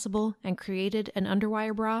impossible and created an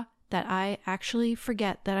underwire bra that I actually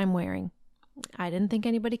forget that I'm wearing. I didn't think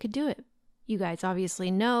anybody could do it. You guys obviously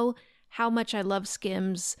know how much I love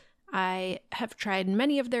Skims. I have tried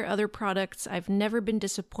many of their other products. I've never been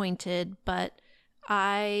disappointed, but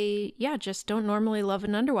I just don't normally love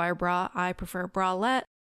an underwire bra. I prefer a bralette,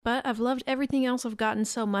 but I've loved everything else I've gotten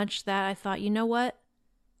so much that I thought, you know what?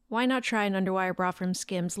 Why not try an underwire bra from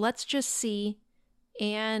Skims? Let's just see.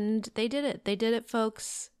 And they did it. They did it,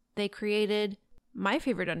 folks. They created my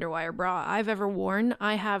favorite underwire bra I've ever worn.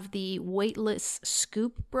 I have the weightless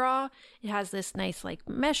scoop bra. It has this nice like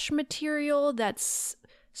mesh material that's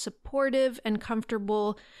supportive and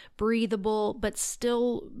comfortable, breathable, but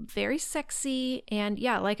still very sexy. And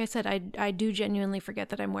yeah, like I said, I do genuinely forget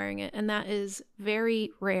that I'm wearing it, and that is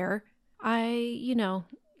very rare.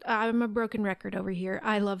 I'm a broken record over here.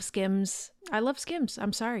 I love Skims.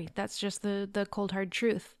 I'm sorry. That's just the cold hard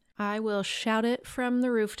truth. I will shout it from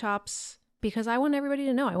the rooftops because I want everybody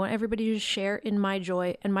to know. I want everybody to share in my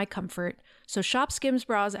joy and my comfort. So shop Skims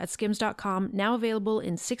bras at skims.com, now available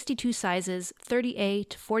in 62 sizes, 30A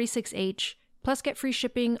to 46H, plus get free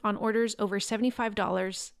shipping on orders over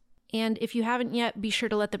 $75. And if you haven't yet, be sure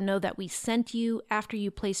to let them know that we sent you. After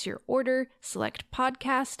you place your order, select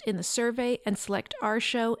podcast in the survey and select our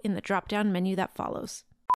show in the drop-down menu that follows.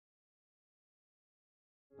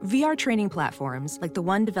 VR training platforms, like the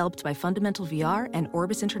one developed by Fundamental VR and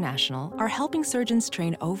Orbis International, are helping surgeons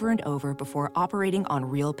train over and over before operating on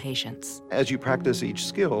real patients. As you practice each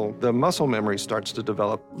skill, the muscle memory starts to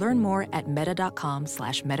develop. Learn more at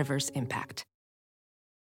meta.com/metaverseimpact.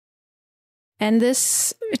 And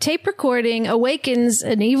this tape recording awakens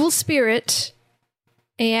an evil spirit,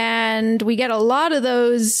 and we get a lot of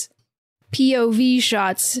those POV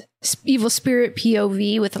shots, evil spirit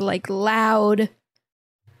POV, with like loud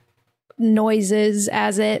noises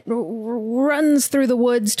as it runs through the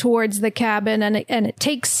woods towards the cabin, and it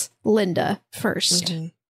takes Linda first. Mm-hmm.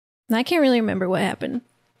 And I can't really remember what happened.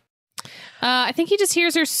 I think he just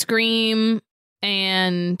hears her scream,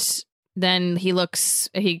 and then he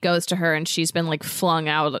goes to her, and she's been like flung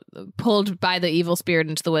out, pulled by the evil spirit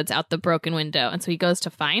into the woods out the broken window. And so he goes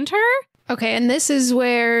to find her. Okay. And this is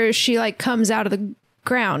where she like comes out of the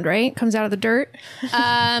ground, right? Comes out of the dirt.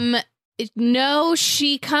 No,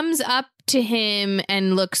 she comes up to him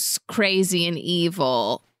and looks crazy and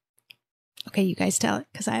evil. Okay, you guys tell it,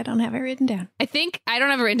 because I don't have it written down. I think I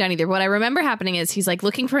don't have it written down either. What I remember happening is he's like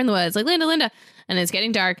looking for her in the woods, like Linda, and it's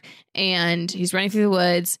getting dark, and he's running through the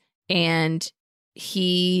woods, and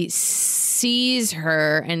he sees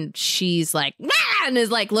her, and she's like, "Wah!" and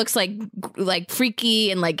is like, looks like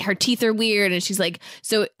freaky, and like her teeth are weird, and she's like,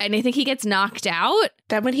 so, and I think he gets knocked out.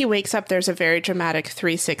 Then when he wakes up, there's a very dramatic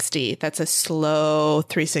 360. That's a slow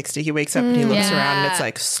 360. He wakes up and he looks around, and it's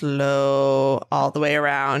like slow all the way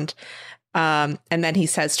around. And then he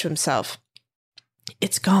says to himself,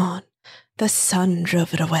 "It's gone. The sun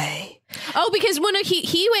drove it away." Oh, because when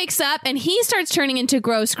he wakes up and he starts turning into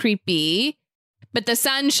gross, creepy, but the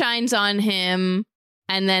sun shines on him,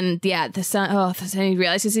 and then the sun he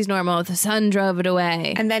realizes he's normal. The sun drove it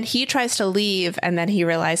away. And then he tries to leave, and then he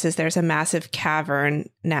realizes there's a massive cavern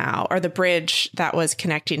now, or the bridge that was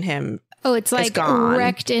connecting him. Oh, it's like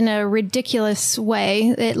wrecked in a ridiculous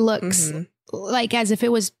way. It looks like as if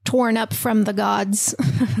it was torn up from the gods.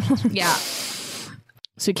 Yeah.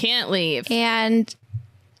 So he can't leave. And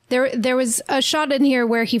there was a shot in here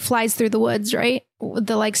where he flies through the woods, right?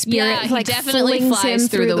 The like spirit like definitely flies him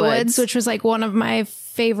through the woods, which was like one of my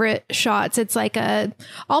favorite shots. It's like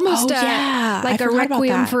almost a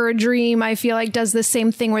requiem for a dream. I feel like does the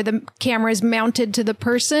same thing where the camera is mounted to the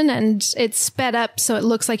person and it's sped up so it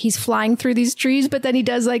looks like he's flying through these trees, but then he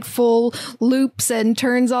does like full loops and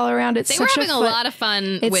turns all around. They were having a lot of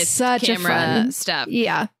fun with camera stuff.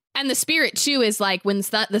 Yeah. And the spirit, too, is like when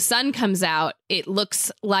the sun comes out, it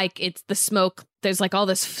looks like it's the smoke. There's like all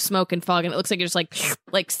this smoke and fog, and it looks like it just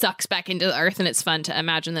like sucks back into the earth. And it's fun to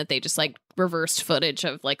imagine that they just like reversed footage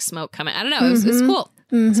of like smoke coming. I don't know. It's cool.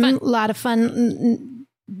 It's fun. A lot of fun.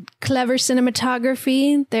 Clever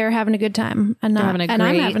cinematography. They're having a good time. And I'm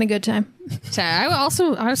having a good time. So I was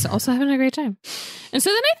also having a great time. And so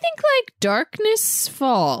then I think like darkness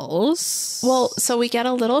falls. Well, so we get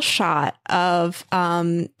a little shot of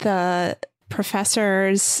the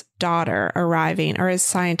professor's daughter arriving, or his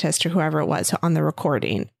scientist or whoever it was on the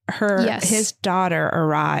recording. His daughter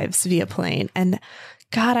arrives via plane. And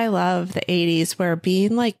God, I love the 80s where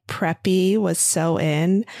being like preppy was so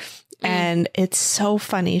in. And it's so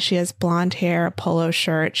funny. She has blonde hair, a polo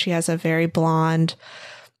shirt. She has a very blonde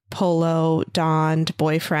polo donned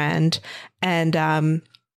boyfriend. And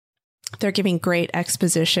they're giving great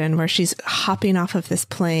exposition where she's hopping off of this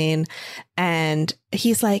plane. And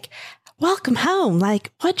he's like, "Welcome home.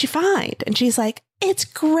 Like, what'd you find?" And she's like, "It's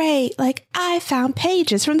great. Like, I found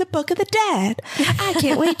pages from the Book of the Dead. I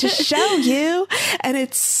can't wait to show you." And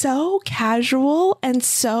it's so casual and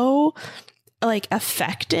so like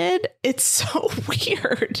affected. It's so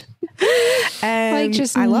weird. And like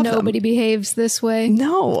just I love nobody behaves this way.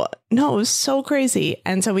 No, it was so crazy.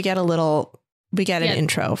 And so we get an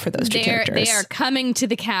intro for those two characters. They are coming to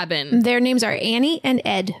the cabin. Their names are Annie and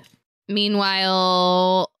Ed.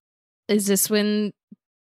 Meanwhile, is this when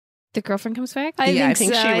the girlfriend comes back? I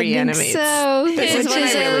think she reanimates. This is when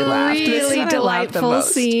I really laughed. Really delightful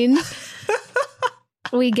scene.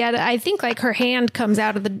 We get, I think, like her hand comes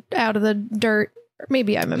out of the dirt.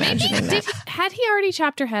 Maybe I'm imagining that. Had he already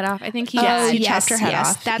chopped her head off? I think he chopped her head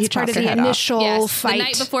off. That's part of the initial fight. The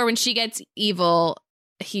night before, when she gets evil,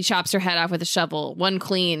 he chops her head off with a shovel. One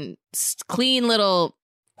clean little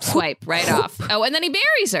swipe right off. Oh, and then he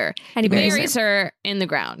buries her. And he buries her in the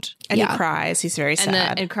ground. And he cries. He's very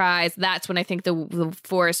sad. And cries. That's when I think the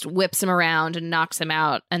forest whips him around and knocks him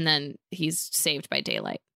out. And then he's saved by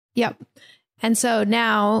daylight. Yep. And so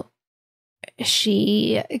now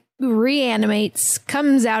she reanimates,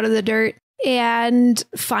 comes out of the dirt, and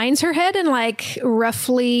finds her head and like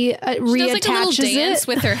roughly reattaches does like a little dance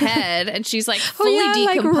with her head, and she's like fully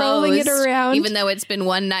decomposed, like rolling it around, even though it's been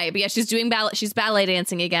one night. But yeah, she's doing ballet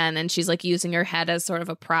dancing again, and she's like using her head as sort of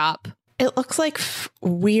a prop. It looks like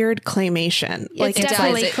weird claymation. It's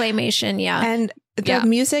definitely claymation, yeah. And the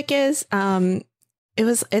music is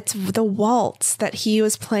it's the waltz that he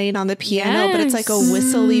was playing on the piano, but it's like a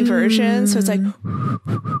whistly version. So it's like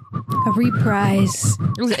a reprise.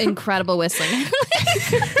 It was incredible whistling.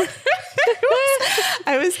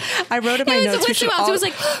 I wrote in my notes. It was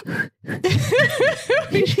like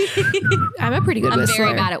I'm a pretty good whistler.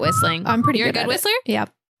 I'm very bad at whistling. I'm pretty You're good a good whistler? Yeah.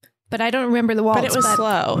 But I don't remember the waltz. But it was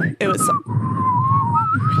slow. It was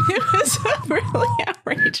really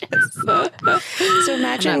outrageous. So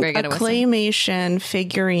imagine a claymation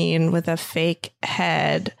figurine with a fake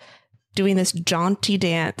head doing this jaunty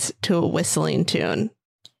dance to a whistling tune.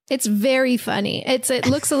 It's very funny. It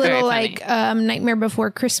looks a little like Nightmare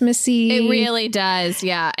Before Christmas-y. It really does,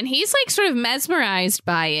 yeah. And he's like sort of mesmerized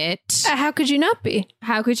by it. How could you not be?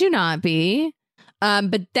 How could you not be?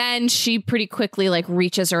 But then she pretty quickly like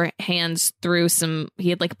reaches her hands through he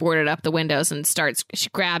had like boarded up the windows and she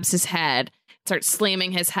grabs his head, starts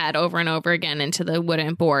slamming his head over and over again into the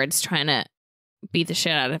wooden boards, trying to beat the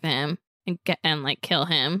shit out of him and like kill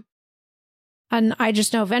him. And I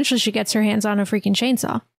just know eventually she gets her hands on a freaking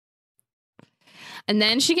chainsaw. And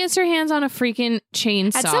then she gets her hands on a freaking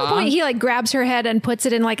chainsaw. At some point, he like grabs her head and puts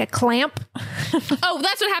it in like a clamp. Oh,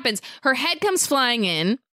 that's what happens. Her head comes flying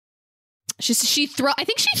in. I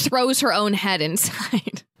think she throws her own head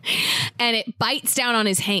inside, and it bites down on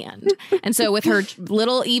his hand. And so with her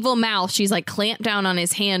little evil mouth, she's like clamped down on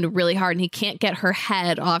his hand really hard, and he can't get her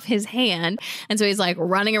head off his hand. And so he's like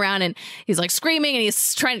running around and he's like screaming, and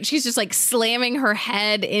she's just like slamming her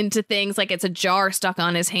head into things like it's a jar stuck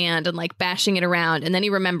on his hand and like bashing it around. And then he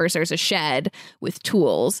remembers there's a shed with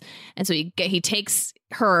tools. And so he takes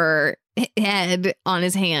her head on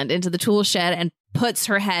his hand into the tool shed and puts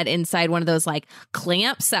her head inside one of those like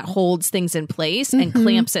clamps that holds things in place and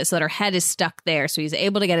clamps it so that her head is stuck there. So he's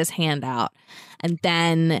able to get his hand out. And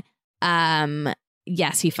then,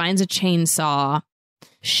 yes, he finds a chainsaw.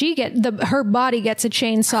 Her body gets a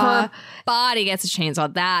chainsaw. Her body gets a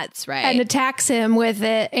chainsaw. That's right. And attacks him with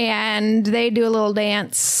it. And they do a little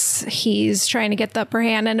dance. He's trying to get the upper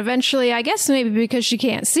hand. And eventually, I guess maybe because she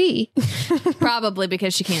can't see. Probably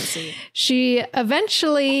because she can't see. She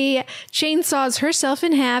eventually chainsaws herself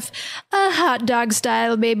in half. A hot dog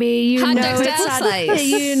style, baby. You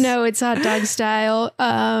know it's hot dog style.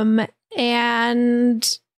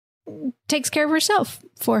 And takes care of herself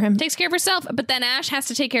for him. Takes care of herself, but then Ash has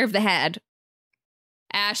to take care of the head.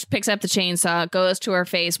 Ash picks up the chainsaw, goes to her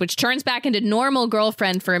face, which turns back into normal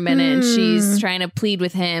girlfriend for a minute, and she's trying to plead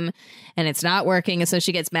with him, and it's not working, and so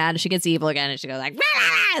she gets mad, and she gets evil again, and she goes like,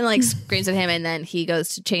 Rah! And like screams at him, and then he goes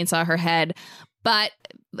to chainsaw her head. But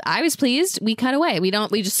I was pleased. We cut away. We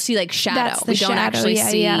just see like shadow. We don't actually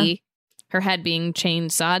see her head being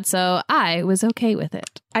chainsawed, so I was okay with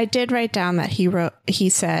it. I did write down that he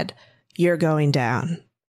said, "You're going down."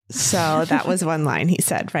 So that was one line he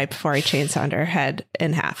said right before he chainsawed her head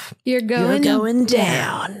in half. You're going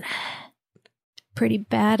down. Pretty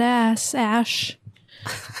badass, Ash.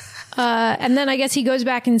 And then I guess he goes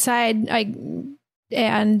back inside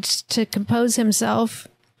and to compose himself.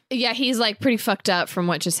 Yeah, he's like pretty fucked up from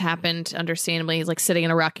what just happened, understandably. He's like sitting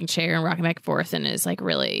in a rocking chair and rocking back and forth and is like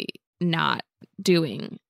really not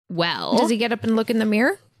doing well. Does he get up and look in the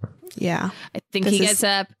mirror? Yeah. think he gets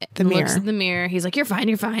up, looks in the mirror. He's like, you're fine.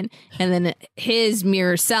 And then his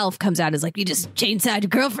mirror self comes out and is like, you just chainsawed your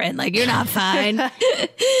girlfriend. Like, you're not fine.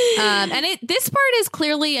 This part is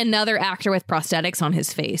clearly another actor with prosthetics on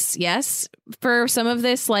his face. Yes. For some of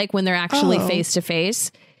this, like when they're actually face to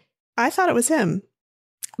face. I thought it was him.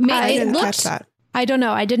 I didn't catch that. I don't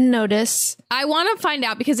know. I didn't notice. I want to find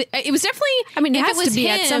out because it was definitely, I mean, it has to be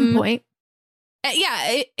him, at some point.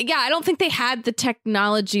 I don't think they had the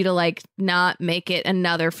technology to like not make it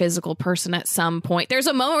another physical person at some point. There's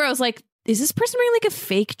a moment where I was like, is this person wearing like a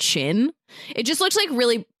fake chin? It just looks like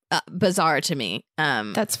really bizarre to me.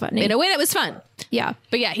 That's funny. In a way that was fun. Yeah.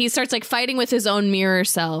 But yeah, he starts like fighting with his own mirror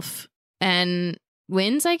self and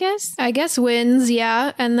wins, I guess wins.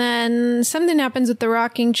 Yeah. And then something happens with the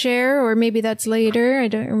rocking chair, or maybe that's later. I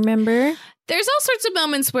don't remember. There's all sorts of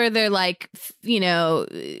moments where they're like, you know,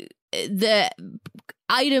 the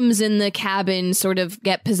items in the cabin sort of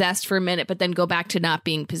get possessed for a minute, but then go back to not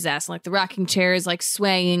being possessed. Like the rocking chair is like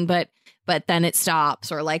swaying, but then it stops.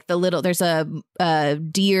 Or like there's a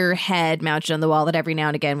deer head mounted on the wall that every now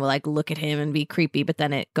and again will like look at him and be creepy, but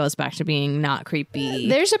then it goes back to being not creepy.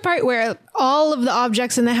 There's a part where all of the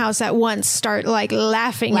objects in the house at once start like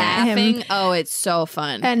laughing at him. Oh, it's so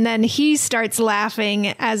fun. And then he starts laughing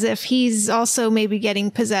as if he's also maybe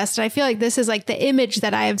getting possessed. I feel like this is like the image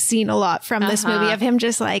that I have seen a lot from this movie of him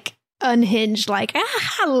just like unhinged, like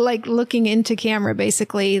like looking into camera,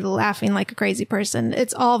 basically laughing like a crazy person.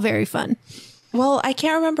 It's all very fun. Well, I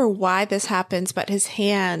can't remember why this happens, but his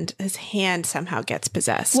hand somehow gets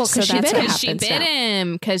possessed. Well, because she bit him. Because she bit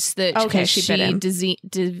him.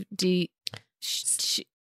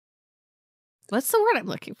 What's the word I'm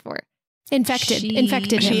looking for? Infected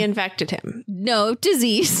him. She infected him. No,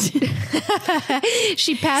 diseased.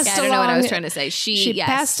 She passed along. I don't know what I was trying to say. She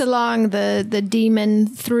passed along the demon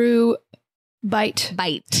through bite.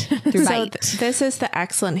 Through bite. This is the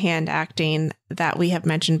excellent hand acting that we have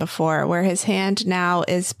mentioned before, where his hand now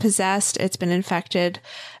is possessed. It's been infected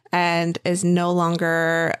and is no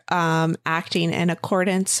longer acting in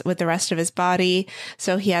accordance with the rest of his body.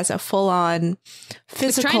 So he has a full-on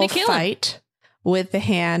physical fight with the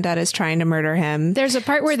hand that is trying to murder him. There's a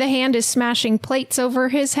part where the hand is smashing plates over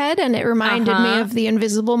his head, and it reminded me of the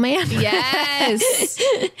Invisible Man. Yes.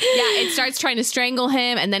 It starts trying to strangle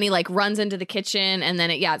him, and then he like runs into the kitchen, and then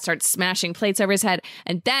it starts smashing plates over his head,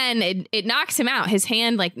 and then it knocks him out. His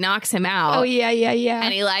hand like knocks him out. Oh yeah.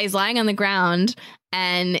 And he lies lying on the ground,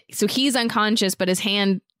 and so he's unconscious, but the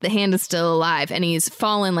hand is still alive, and he's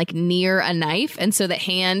fallen like near a knife. And so the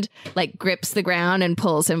hand like grips the ground and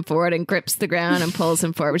pulls him forward, and grips the ground and pulls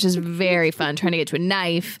him forward, which is very fun, trying to get to a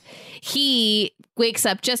knife. He wakes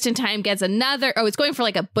up just in time, gets it's going for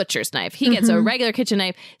like a butcher's knife. He gets a regular kitchen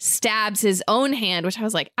knife, stabs his own hand, which I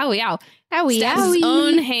was like, owie, ow. Stabs his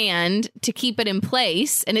own hand to keep it in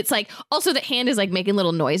place. And it's like, also the hand is like making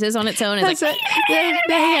little noises on its own. It's like,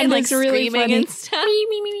 the hand looks really funny. And stuff.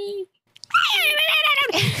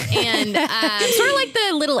 And sort of like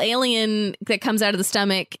the little alien that comes out of the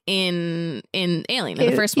stomach in Alien, in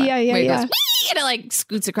the first one. Yeah. Where he goes, and it like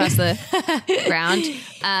scoots across the ground.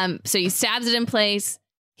 So he stabs it in place.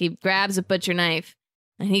 He grabs a butcher knife,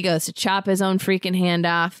 and he goes to chop his own freaking hand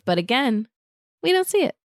off. But again, we don't see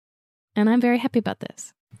it. And I'm very happy about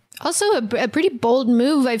this. Also a pretty bold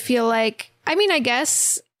move, I feel like. I mean, I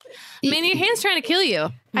guess... your hand's trying to kill you.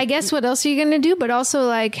 I guess what else are you going to do? But also,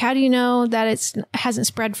 like, how do you know that it hasn't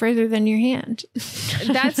spread further than your hand?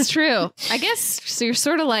 That's true. I guess so. You're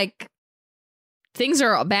sort of like, things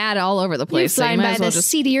are bad all over the place. You're flying by the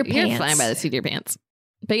seat of your pants. You're flying by the seat of your pants.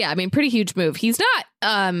 But yeah, I mean, pretty huge move. He's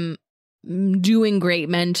not doing great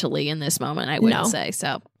mentally in this moment, I wouldn't say.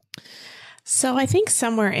 So I think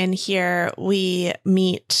somewhere in here we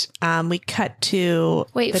meet, we cut to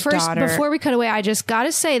daughter. Before we cut away, I just got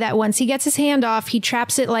to say that once he gets his hand off, he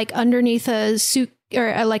traps it like underneath a suit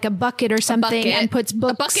or like a bucket or something and puts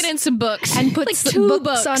books. A bucket and some books. And puts like two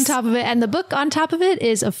books on top of it. And the book on top of it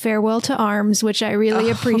is A Farewell to Arms, which I really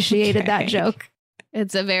appreciated that joke.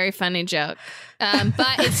 It's a very funny joke.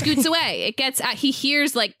 But it scoots away. It gets he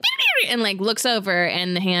hears like and like looks over,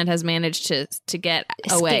 and the hand has managed to get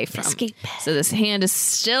away from. So this hand is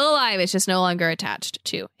still alive. It's just no longer attached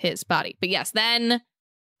to his body. But yes, then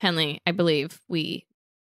Henley, I believe we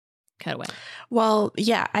cut away. Well,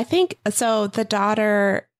 yeah, I think so. The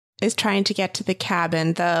daughter is trying to get to the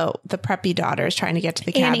cabin. The preppy daughter is trying to get to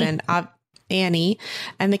the cabin. Annie,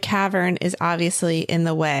 and the cavern is obviously in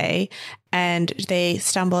the way, and they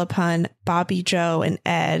stumble upon Bobby Joe and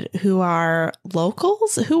Ed, who are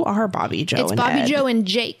locals. Who are Bobby Joe and Ed? It's Bobby Joe and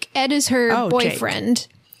Jake. Ed is her boyfriend.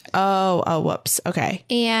 Whoops. Okay.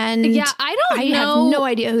 And I have no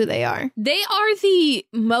idea who they are. They are the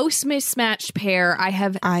most mismatched pair I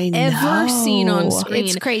have ever seen on screen.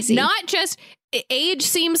 It's crazy. Not just age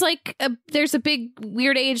seems like there's a big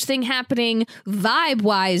weird age thing happening.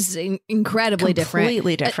 Vibe-wise, incredibly different.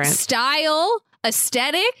 Completely different. Style,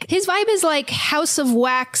 aesthetic. His vibe is like House of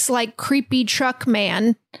Wax, like creepy truck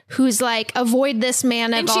man who's like, avoid this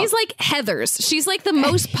man. And she's like Heathers. She's like the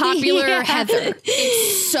most popular Heather.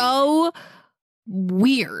 It's so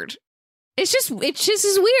weird. It's just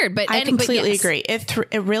is weird. But I completely agree.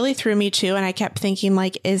 It really threw me too. And I kept thinking,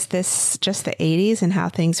 like, is this just the 80s and how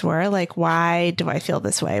things were? Like, why do I feel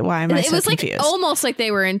this way? Why am I so confused? It was like almost like they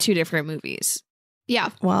were in two different movies. Yeah.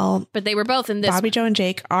 Well, but they were both in this. Bobby Joe and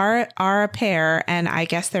Jake are a pair, and I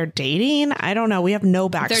guess they're dating. I don't know. We have no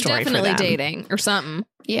backstory. They're definitely dating or something.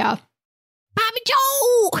 Yeah. Bobby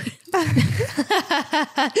Joe.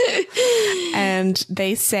 And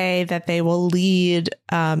they say that they will lead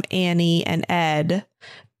Annie and Ed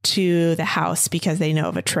to the house because they know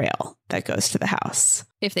of a trail that goes to the house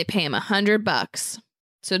if they pay him $100.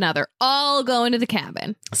 So now they're all going to the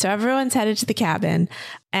cabin. So everyone's headed to the cabin.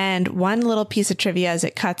 And one little piece of trivia as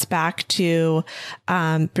it cuts back to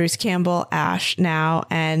Bruce Campbell, Ash now.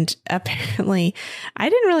 And apparently, I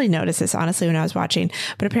didn't really notice this, honestly, when I was watching.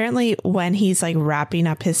 But apparently when he's like wrapping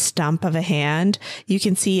up his stump of a hand, you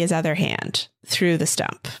can see his other hand through the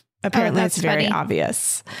stump. Apparently, it's very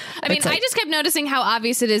obvious. I mean, I just kept noticing how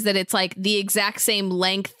obvious it is that it's like the exact same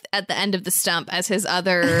length at the end of the stump as his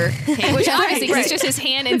other hand, which obviously it's just his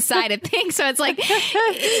hand inside a thing. So it's like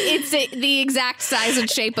it's the exact size and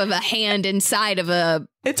shape of a hand inside of a.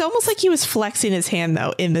 It's almost like he was flexing his hand,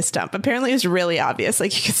 though, in the stump. Apparently, it was really obvious.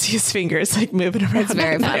 Like you could see his fingers like moving around. It's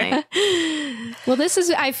very funny. Well, this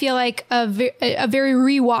is, I feel like, a very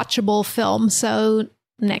rewatchable film. So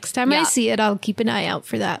next time I see it, I'll keep an eye out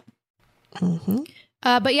for that. Mm-hmm.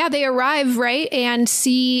 But yeah, they arrive, right, and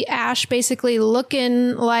see Ash basically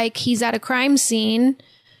looking like he's at a crime scene,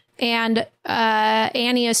 and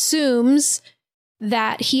Annie assumes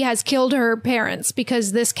that he has killed her parents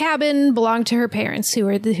because this cabin belonged to her parents,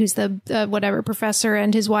 who's the whatever professor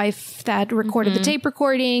and his wife that recorded the tape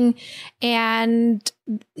recording, and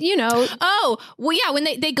when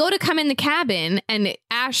they go to come in the cabin and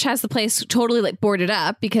Ash has the place totally like boarded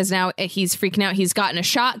up because now he's freaking out. He's gotten a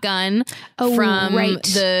shotgun from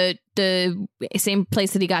the same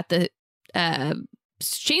place that he got the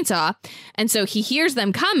chainsaw, and so he hears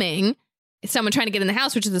them coming. Someone trying to get in the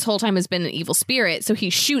house, which this whole time has been an evil spirit. So he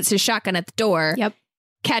shoots his shotgun at the door,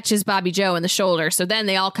 catches Bobby Joe in the shoulder. So then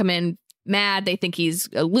they all come in mad. They think he's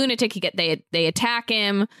a lunatic. They attack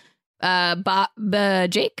him.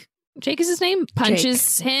 Jake is his name,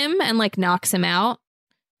 punches him and like knocks him out.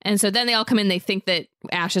 And so then they all come in. They think that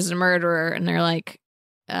Ash is a murderer, and they're like,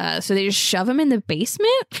 so they just shove him in the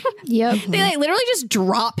basement. Yep. They like literally just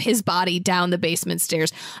drop his body down the basement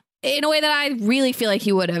stairs in a way that I really feel like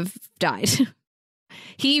he would have died.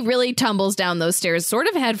 He really tumbles down those stairs sort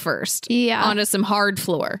of head first onto some hard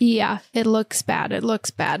floor. Yeah, it looks bad.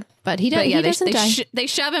 But he doesn't die. They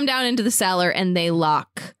shove him down into the cellar and they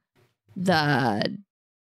lock the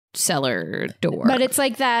cellar door. But it's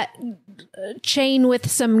like that chain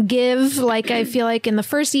with some give, like I feel like in the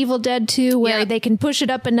first Evil Dead 2, where they can push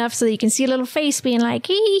it up enough so that you can see a little face being like,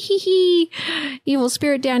 hee, evil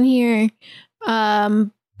spirit down here.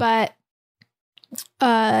 But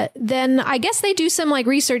then I guess they do some like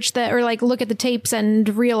research or like look at the tapes and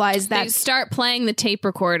realize that they start playing the tape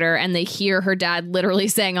recorder and they hear her dad literally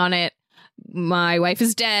saying on it, "My wife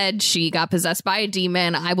is dead. She got possessed by a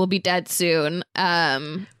demon. I will be dead soon."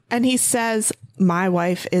 And he says, "My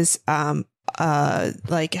wife is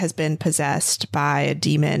has been possessed by a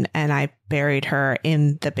demon, and I buried her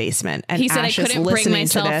in the basement." And he said, Ash "I couldn't bring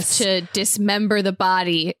myself to dismember the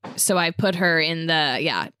body, so I put her in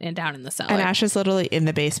and down in the cellar." And Ash is literally in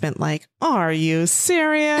the basement, like, "Are you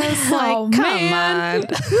serious? Like, come on,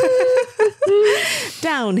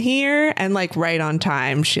 down here!" And like right on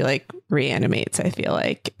time, she like reanimates, I feel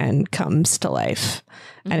like, and comes to life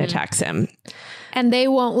and attacks him. And they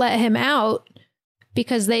won't let him out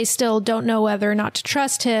because they still don't know whether or not to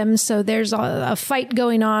trust him. So there's a fight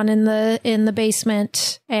going on in the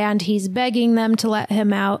basement, and he's begging them to let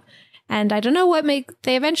him out. And I don't know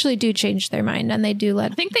they eventually do change their mind, and they do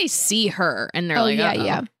let. I think they see her and they're like,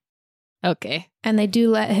 yeah, okay, and they do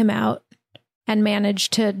let him out and manage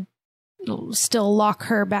to still lock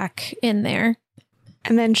her back in there.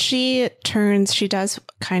 And then she does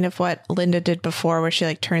kind of what Linda did before, where she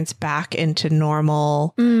like turns back into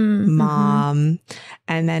normal mom.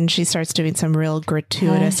 And then she starts doing some real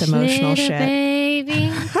gratuitous emotional shit.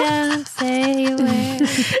 Baby, don't say a word.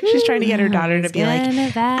 She's trying to get her daughter to be like,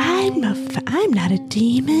 I'm not a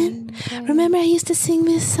demon. Remember I used to sing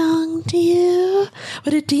this song to you?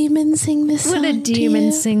 Would a demon sing this song to you? Would a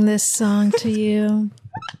demon sing this song to you?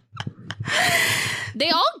 They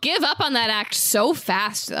all give up on that act so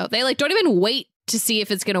fast, though. They like don't even wait to see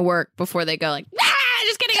if it's going to work before they go like,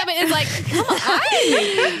 just kidding. I mean, it's like,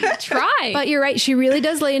 come on, try. But you're right. She really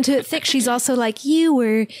does lay into it thick. She's also like, you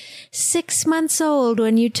were 6 months old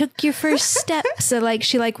when you took your first steps. So like,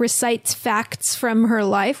 she like recites facts from her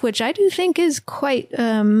life, which I do think is quite,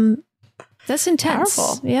 that's intense.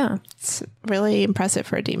 Powerful. Yeah. It's really impressive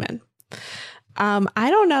for a demon. I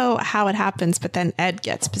don't know how it happens, but then Ed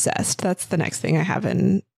gets possessed. That's the next thing I have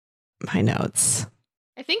in my notes.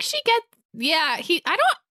 I think she gets,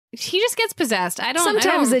 he just gets possessed.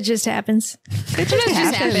 Sometimes it just happens. It just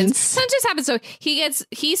happens. Sometimes it just happens. So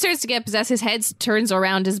he starts to get possessed. His head turns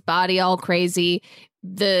around, his body all crazy.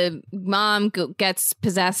 The mom gets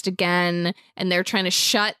possessed again, and they're trying to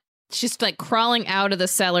shut. She's like crawling out of the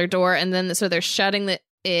cellar door, and then so they're shutting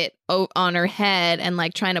it on her head and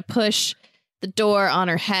like trying to push the door on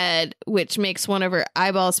her head, which makes one of her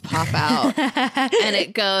eyeballs pop out, and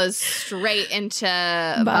it goes straight into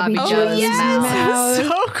Bobby Joe's mouth.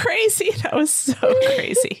 So crazy. That was so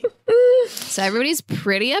crazy. So everybody's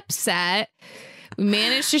pretty upset. We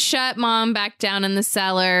managed to shut Mom back down in the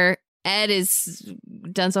cellar. Ed is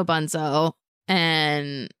dunzo bunzo,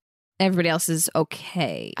 and everybody else is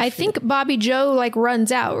okay. I think Bobby Joe like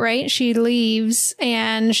runs out, right? She leaves,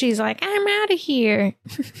 and she's like, I'm out of here.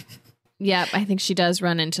 Yep, I think she does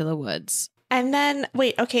run into the woods. And then,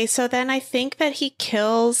 so then I think that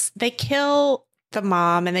they kill the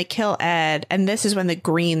mom and they kill Ed. And this is when the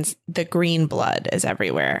green blood is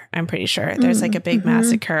everywhere. I'm pretty sure. There's like a big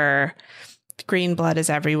massacre. Green blood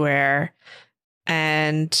is everywhere.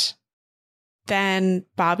 And then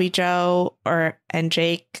Bobby Joe and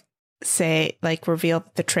Jake reveal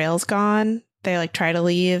that the trail's gone. They like try to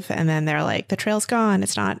leave, and then they're like, the trail's gone.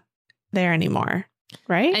 It's not there anymore.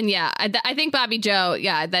 Right. And yeah, I think Bobby Joe,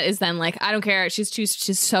 that is then like, I don't care.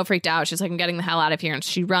 She's so freaked out. She's like, I'm getting the hell out of here. And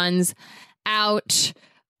she runs out,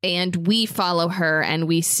 and we follow her, and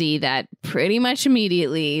we see that pretty much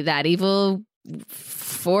immediately that evil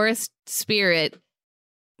forest spirit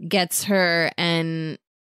gets her. And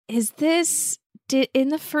in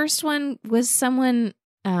the first one, was someone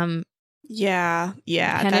penetrated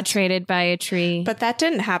by a tree? But that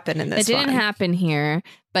didn't happen in this one. It didn't happen here,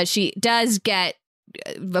 but she does get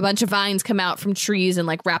a bunch of vines come out from trees and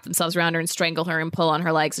like wrap themselves around her and strangle her and pull on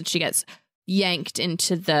her legs, and she gets yanked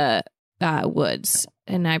into the woods.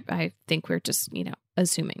 And I think we're just,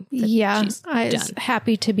 assuming that she's I was done.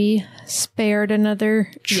 happy to be spared another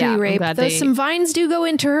tree rape. Though some vines do go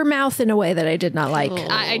into her mouth in a way that I did not like.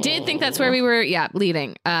 I did think that's where we were,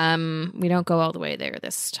 leading. We don't go all the way there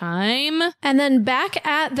this time. And then back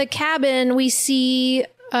at the cabin, we see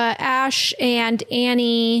Ash and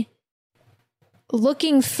Annie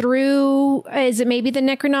looking through, is it maybe the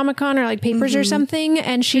Necronomicon or like papers or something?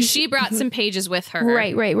 And she brought some pages with her.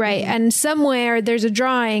 Right. And somewhere there's a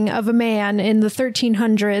drawing of a man in the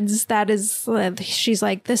 1300s that is, she's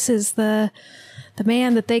like, this is the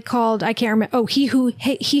man that they called, I can't remember. Oh, he who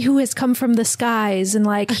has come from the skies, and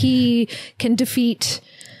like he can defeat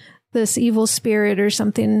this evil spirit or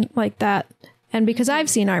something like that. And because I've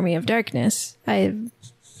seen Army of Darkness,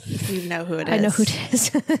 you know who it is. I know who it is.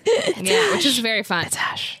 Yeah, which is very fun. It's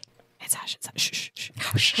Ash. Shh.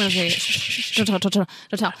 Don't tell.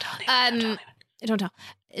 Don't tell.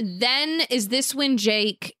 Then is this when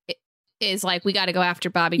Jake is like, we got to go after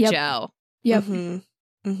Bobby Joe? Yep.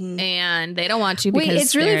 And they don't want to because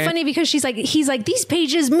it's really funny because he's like, these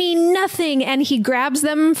pages mean nothing, and he grabs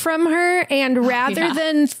them from her, and rather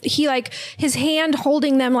than his hand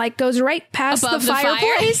holding them like goes right past the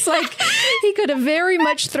fireplace. Like he could have very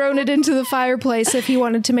much thrown it into the fireplace if he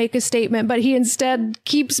wanted to make a statement, but he instead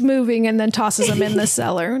keeps moving and then tosses them in the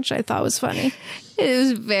cellar, which I thought was funny. It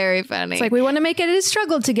was very funny. It's like, we want to make it a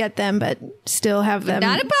struggle to get them, but still have them.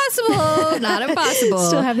 Not impossible.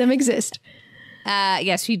 Still have them exist.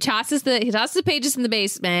 Yes, he tosses the pages in the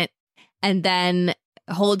basement, and then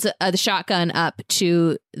holds the shotgun up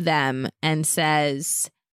to them and says,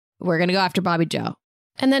 we're going to go after Bobby Joe.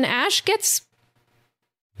 And then Ash gets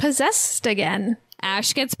possessed again.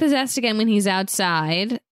 Ash gets possessed again when he's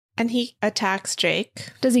outside. And he attacks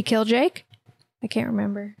Jake. Does he kill Jake? I can't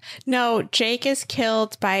remember. No, Jake is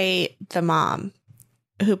killed by the mom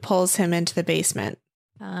who pulls him into the basement.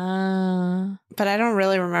 But I don't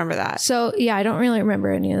really remember that. So, yeah, I don't really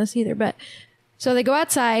remember any of this either. But so they go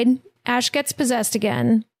outside. Ash gets possessed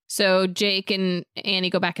again. So Jake and Annie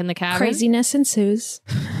go back in the cabin. Craziness ensues.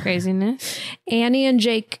 Craziness. Annie and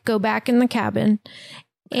Jake go back in the cabin,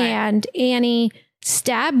 and Annie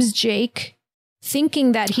stabs Jake,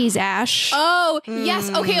 thinking that he's Ash. Oh,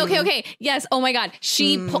 yes. Okay. Yes. Oh my God.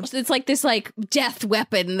 She pulls, it's like this like death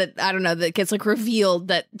weapon that, I don't know, that gets like revealed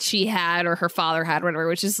that she had or her father had, whatever,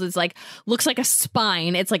 which is like, looks like a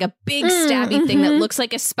spine. It's like a big stabby thing that looks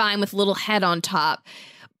like a spine with a little head on top.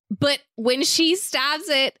 But when she stabs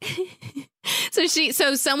it,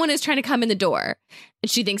 so someone is trying to come in the door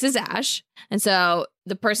and she thinks it's Ash. And so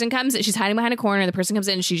the person comes in, she's hiding behind a corner. The person comes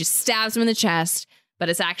in and she just stabs him in the chest, but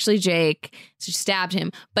it's actually Jake. So she stabbed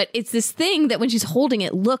him. But it's this thing that when she's holding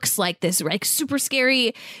it looks like this like super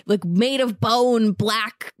scary, like made of bone,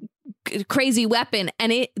 black, crazy weapon.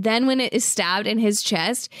 And then when it is stabbed in his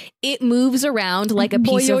chest, it moves around like a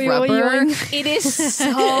piece of rubber. It is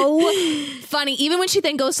so funny. Even when she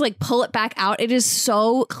then goes to like pull it back out, it is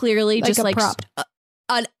so clearly just like prop.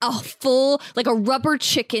 A full, like a rubber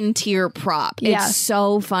chicken tier prop. Yeah. It's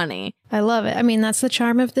so funny. I love it. I mean, that's the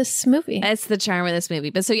charm of this movie. That's the charm of this movie.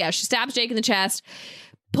 But so yeah, she stabs Jake in the chest,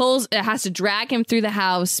 has to drag him through the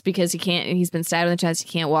house because he's been stabbed in the chest, he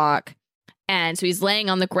can't walk. And so he's laying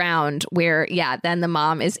on the ground where, then the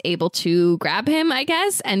mom is able to grab him, I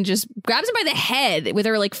guess, and just grabs him by the head with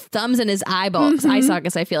her like thumbs in his eyeballs, eye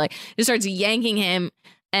sockets, I feel like. Just starts yanking him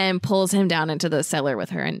and pulls him down into the cellar with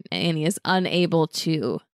her. And Annie is unable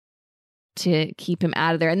to keep him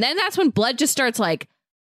out of there. And then that's when blood just starts like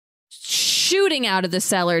shooting out of the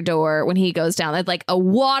cellar door when he goes down. It's like a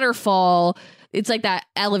waterfall. It's like that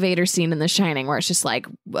elevator scene in The Shining where it's just like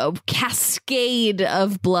a cascade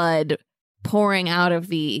of blood pouring out of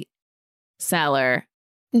the cellar.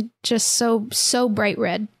 Just so bright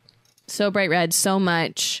red. So bright red, so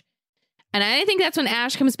much. And I think that's when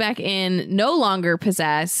Ash comes back in, no longer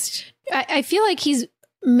possessed. I feel like he's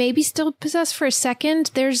maybe still possessed for a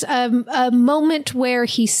second. There's a moment where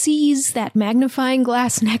he sees that magnifying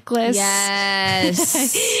glass necklace.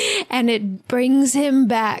 Yes. And it brings him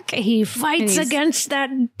back. He fights against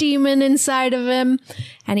that demon inside of him,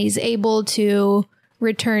 and he's able to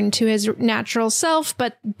return to his natural self.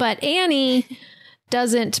 But Annie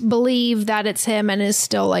doesn't believe that it's him and is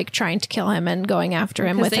still like trying to kill him and going after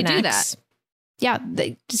him with an axe. Yeah,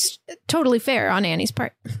 just totally fair on Annie's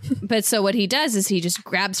part. But so what he does is he just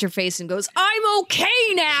grabs her face and goes, "I'm okay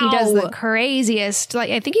now." He does the craziest. Like,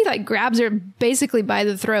 I think he like grabs her basically by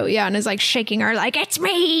the throat, and is like shaking her like, "It's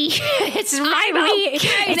me. It's me.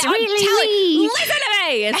 Okay, it's really me. Listen to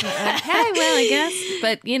me." It's, okay, well, I guess.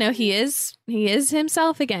 But he is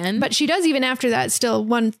himself again. But she does even after that still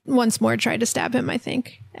once more try to stab him, I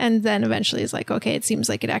think, and then eventually is like, "Okay, it seems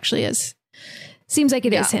like it actually is. Seems like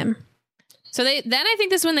it is him." So then I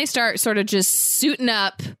think this is when they start sort of just suiting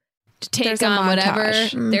up to take on whatever.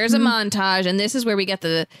 There's a montage, and this is where we get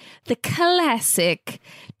the classic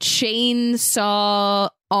chainsaw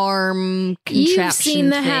arm contraption. You've seen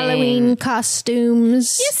the Halloween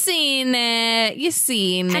costumes. You've seen it.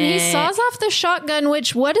 And he saws off the shotgun,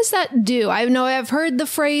 which, what does that do? I know I've heard the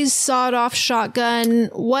phrase sawed off shotgun.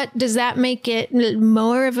 What does that make it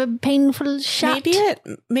more of a painful shot?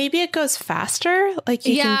 Maybe it goes faster. Like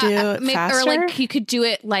you can do it faster. Or like you could do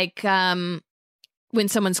it like when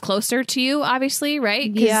someone's closer to you, obviously, right?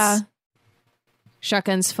 Yeah.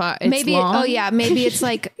 Shotgun's far. Maybe long. Maybe it's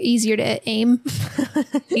like easier to aim.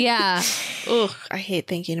 Yeah. Ugh, I hate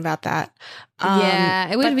thinking about that.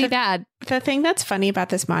 It would be bad. The thing that's funny about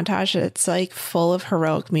this montage, it's like full of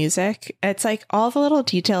heroic music. It's like all the little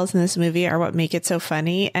details in this movie are what make it so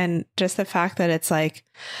funny, and just the fact that it's like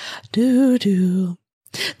do do.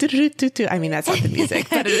 I mean, that's not the music,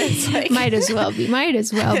 but it is like might as well be. It might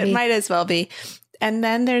as well be. And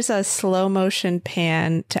then there's a slow motion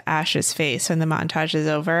pan to Ash's face when the montage is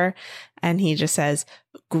over, and he just says,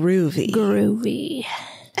 "Groovy."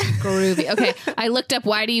 Okay, I looked up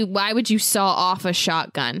why would you saw off a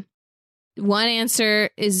shotgun? One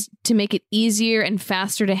answer is to make it easier and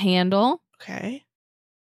faster to handle. Okay.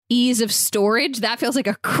 Ease of storage. That feels like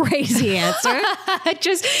a crazy answer.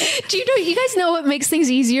 You guys know what makes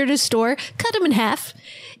things easier to store? Cut them in half.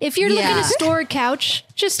 If you're looking to store a couch,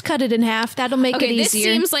 just cut it in half. That'll make it easier. This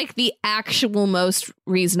seems like the actual most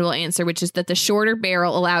reasonable answer, which is that the shorter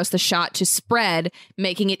barrel allows the shot to spread,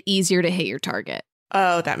 making it easier to hit your target.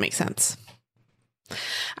 Oh, that makes sense.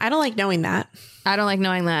 I don't like knowing that. I'm on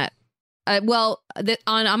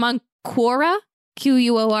Quora,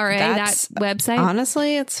 Quora, that website.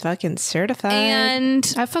 Honestly, it's fucking certified.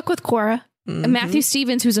 And I fuck with Quora. Mm-hmm. Matthew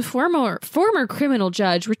Stevens, who's a former criminal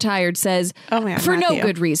judge, retired, says, for no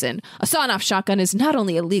good reason, a sawn-off shotgun is not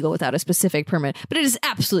only illegal without a specific permit, but it is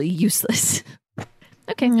absolutely useless.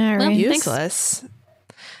 Okay. All right. Useless.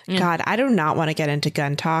 God, I do not want to get into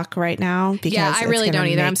gun talk right now because I really don't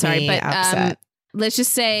either. I'm sorry, but let's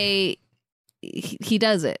just say he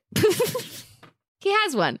does it. He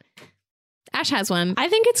has one. Ash has one. I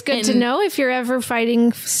think it's good to know if you're ever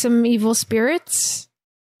fighting some evil spirits.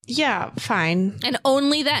 Yeah, fine. And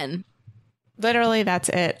only then. Literally, that's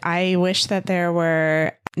it. I wish that there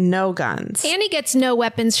were no guns. Annie gets no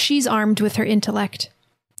weapons. She's armed with her intellect.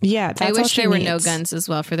 Yeah, that's I wish there were no guns as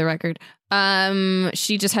well, for the record.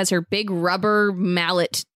 She just has her big rubber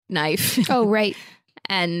mallet knife. Oh, right.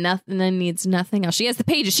 And then needs nothing else. She has the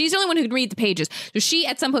pages. She's the only one who can read the pages. So she,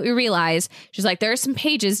 at some point, we realize, she's like, there are some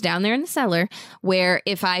pages down there in the cellar where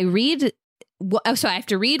if I read, so I have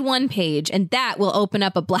to read one page and that will open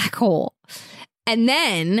up a black hole. And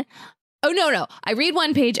then, no. I read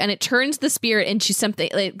one page and it turns the spirit into something,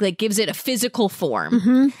 like gives it a physical form.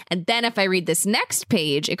 Mm-hmm. And then if I read this next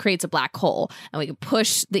page, it creates a black hole. And we can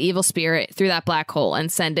push the evil spirit through that black hole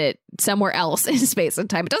and send it somewhere else in space and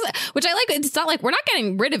time. It doesn't, which I like. It's not like we're not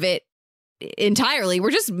getting rid of it entirely.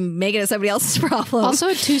 We're just making it somebody else's problem. Also,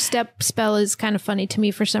 a 2-step spell is kind of funny to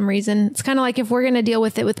me for some reason. It's kind of like if we're going to deal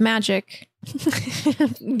with it with magic.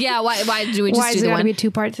 Yeah, why do we just why do is it the got to one? be a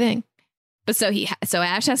 2-part thing? But so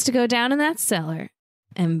Ash has to go down in that cellar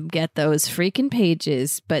and get those freaking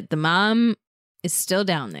pages, but the mom is still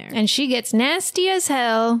down there. And she gets nasty as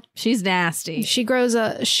hell. She's nasty. She grows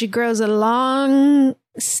a long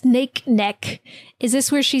snake neck. Is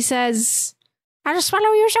this where she says, "I'll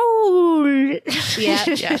swallow your soul"? Yeah.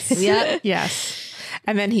 Yes. Yep. Yes.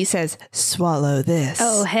 And then he says, "Swallow this."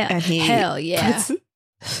 Oh, hell yeah.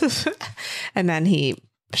 And then he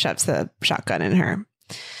shoves the shotgun in her.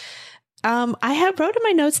 I wrote in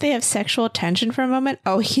my notes they have sexual tension for a moment.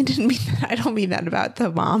 Oh, he didn't mean that. I don't mean that about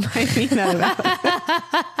the mom. I mean that about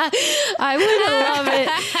I would love it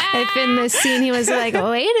if in this scene he was like,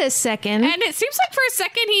 wait a second. And it seems like for a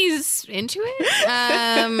second he's into it.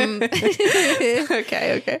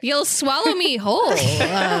 Okay. You'll swallow me whole. Ew.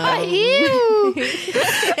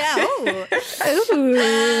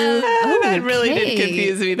 That really did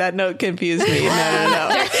confuse me. That note confused me. No.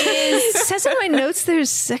 It says in my notes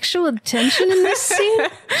there's sexual tension in this scene.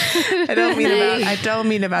 I don't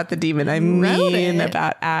mean about the demon. I mean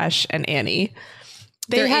about Ash and Annie.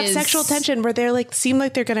 They have sexual tension where they're like, seem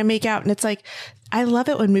like they're going to make out. And it's like, I love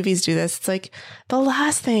it when movies do this. It's like the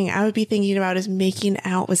last thing I would be thinking about is making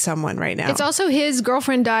out with someone right now. It's also his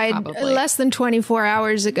girlfriend died less than 24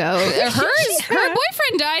 hours ago. Her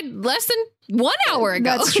boyfriend died less than 1 hour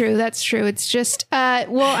ago. That's true. It's just,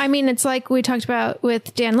 it's like we talked about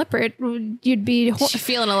with Dan Lippert. You'd be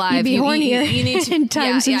feeling alive. You'd be hornier you need to, in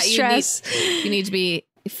times of stress. You need to be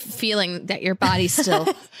feeling that your body still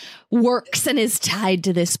works and is tied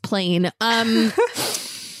to this plane.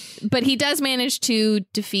 But he does manage to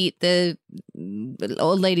defeat the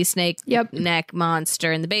old lady snake neck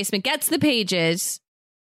monster in the basement, gets the pages,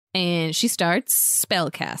 and she starts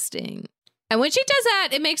spell casting. And when she does that,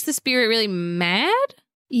 it makes the spirit really mad.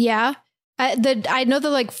 Yeah. I know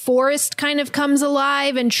the forest kind of comes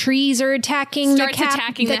alive and trees are attacking the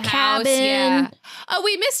house. cabin. Yeah. Oh,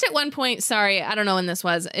 we missed at one point. Sorry, I don't know when this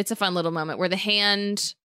was. It's a fun little moment where the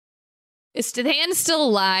hand is still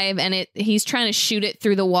alive and he's trying to shoot it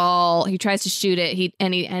through the wall. He tries to shoot it. He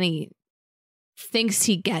thinks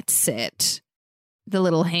he gets it. The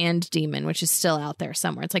little hand demon, which is still out there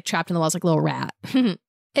somewhere. It's like trapped in the walls like a little rat.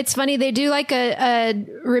 It's funny, they do like a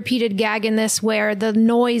repeated gag in this where the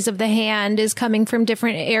noise of the hand is coming from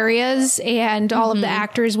different areas and all of the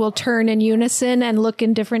actors will turn in unison and look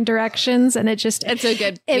in different directions. And it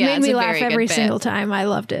made me laugh every single time. I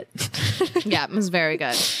loved it. Yeah, it was very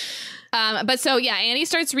good. But so, yeah, Annie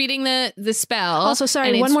starts reading the spell. Also,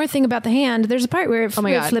 sorry, one more thing about the hand. There's a part where it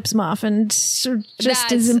flips him off and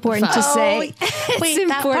just is important to say.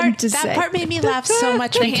 That part made me laugh so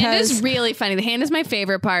much the hand is really funny. The hand is my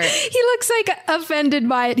favorite part. He looks like offended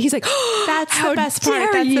by it. He's like, that's the best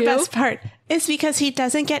part. That's the best part. It's because he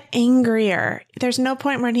doesn't get angrier. There's no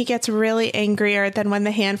point when he gets really angrier than when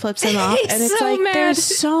the hand flips him off. And it's so mad. There's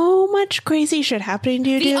so much crazy shit happening to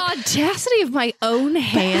you, dude. The audacity of my own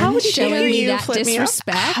hand showing me that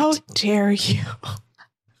disrespect. How dare you?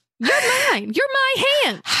 You're mine. You're my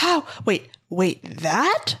hand. How? Wait,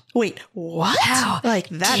 that? Wait, what? How? Like,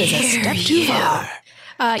 that is a step too far.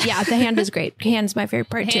 Yeah, the hand is great. Hand's my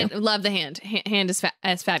favorite part too. Love the hand. Hand is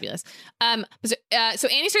fabulous. So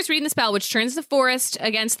Annie starts reading the spell, which turns the forest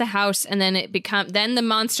against the house, and then then the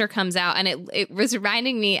monster comes out, and it was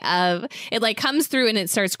reminding me of it. Comes through and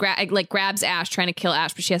it starts grabs Ash, trying to kill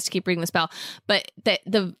Ash, but she has to keep reading the spell. But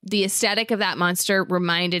the aesthetic of that monster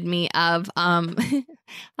reminded me of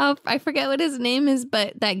I forget what his name is,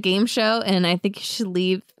 but that game show, and I think you should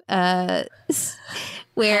leave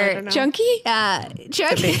where Chunky?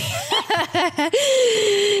 Chunky.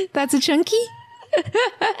 That's a Chunky?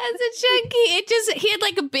 That's a Chunky. He had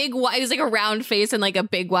like a big wide, it was like a round face and like a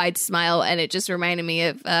big wide smile, and it just reminded me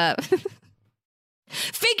of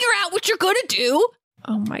figure out what you're gonna do.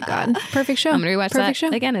 Oh my God. Perfect show. I'm gonna rewatch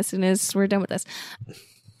that again as soon as we're done with this.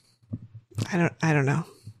 I don't know.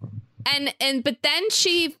 But then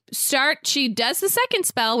she does the second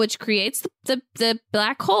spell, which creates the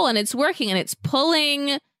black hole, and it's working, and it's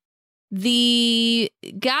pulling the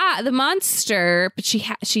monster, but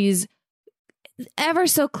she's ever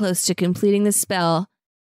so close to completing the spell.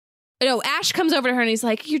 No, Ash comes over to her and he's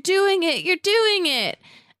like, you're doing it.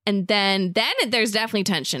 And then there's definitely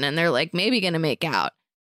tension, and they're like maybe gonna make out,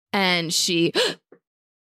 and she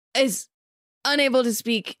is unable to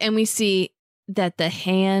speak, and we see that the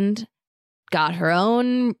hand got her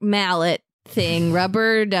own mallet thing,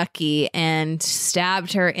 rubber ducky, and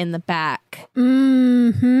stabbed her in the back.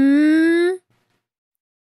 Mm-hmm.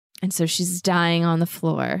 And so she's dying on the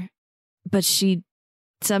floor, but she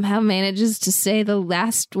somehow manages to say the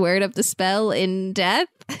last word of the spell in death.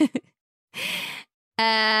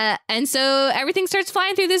 And so everything starts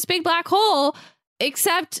flying through this big black hole,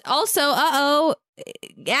 except also,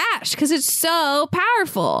 Ash, because it's so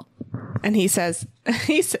powerful. And he says,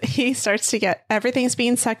 he starts to get, everything's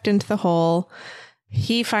being sucked into the hole.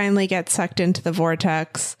 He finally gets sucked into the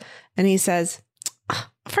vortex, and he says,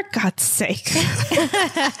 for God's sake.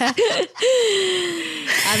 I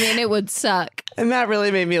mean, it would suck. And that really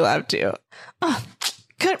made me laugh too. Oh,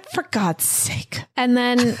 good, for God's sake. And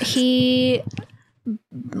then he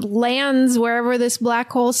lands wherever this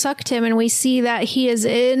black hole sucked him, and we see that he is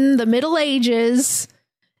in the Middle Ages.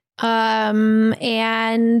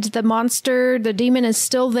 And the monster, the demon, is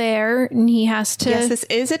still there, and he has to. Yes, this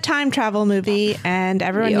is a time travel movie, and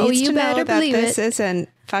everyone needs to know that this isn't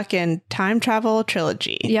fucking time travel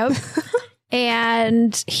trilogy. Yep.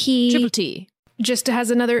 And he Triple T just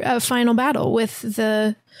has another final battle with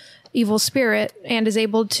the evil spirit, and is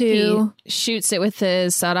able to he shoots it with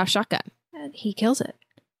his sawed-off shotgun. And he kills it.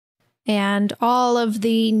 And all of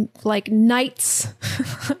the knights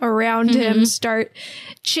around him start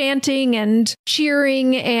chanting and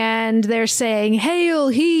cheering, and they're saying, "Hail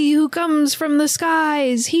he who comes from the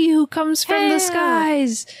skies, he who comes from the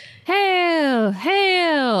skies. Hail,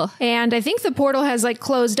 hail." And I think the portal has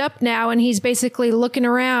closed up now, and he's basically looking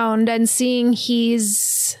around and seeing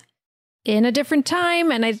he's in a different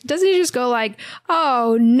time. And doesn't he just go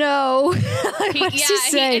 "Oh no." And he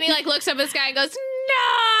looks up at the sky and goes, "No!"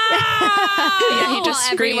 Yeah, he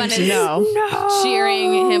just screams no,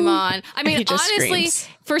 cheering him on. I mean, honestly, screams.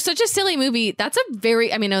 For such a silly movie, that's a very,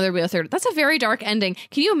 that's a very dark ending.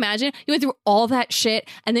 Can you imagine? You went through all that shit,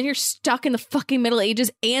 and then you're stuck in the fucking Middle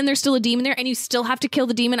Ages, and there's still a demon there, and you still have to kill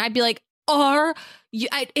the demon. I'd be like,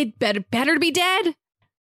 it better to be dead.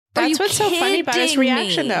 That's what's so funny about his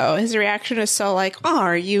reaction, though. His reaction is so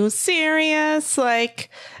are you serious?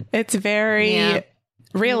 It's very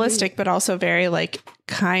realistic, but also very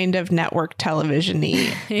kind of network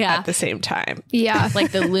television-y at the same time. Yeah.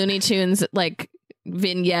 Like the Looney Tunes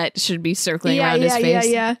vignette should be circling around his face.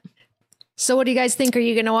 Yeah. So what do you guys think? Are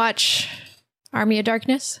you going to watch Army of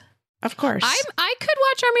Darkness? Of course. I could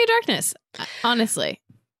watch Army of Darkness, honestly.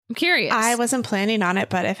 I'm curious. I wasn't planning on it,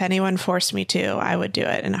 but if anyone forced me to, I would do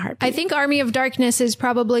it in a heartbeat. I think Army of Darkness is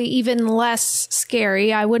probably even less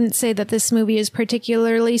scary. I wouldn't say that this movie is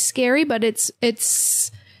particularly scary, but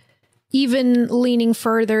it's even leaning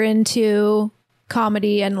further into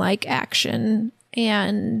comedy and action.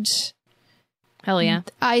 And hell yeah.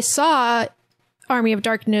 I saw Army of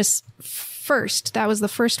Darkness first. That was the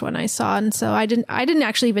first one I saw, and so I didn't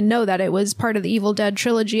actually even know that it was part of the Evil Dead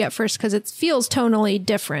trilogy at first, because it feels tonally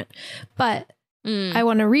different. But I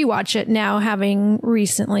want to rewatch it now, having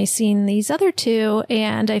recently seen these other two,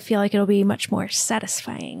 and I feel like it'll be much more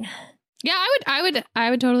satisfying. Yeah, I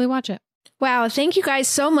would totally watch it. Wow, thank you guys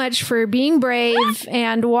so much for being brave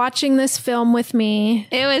and watching this film with me.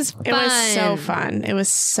 It was fun. It was so fun. It was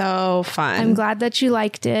so fun. I'm glad that you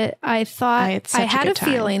liked it. I thought I had a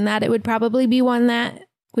feeling that it would probably be one that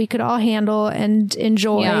we could all handle and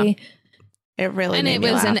enjoy. Yeah. It really made me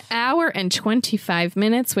laugh. And it was an hour and 25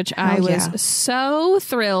 minutes, which I was so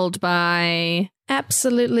thrilled by.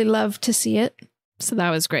 Absolutely love to see it. So that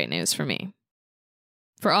was great news for me.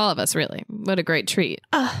 For all of us, really. What a great treat.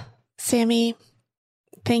 Sammy,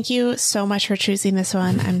 thank you so much for choosing this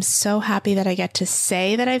one. I'm so happy that I get to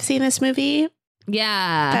say that I've seen this movie.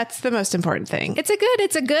 Yeah. That's the most important thing. It's a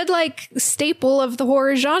good like staple of the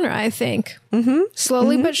horror genre, I think.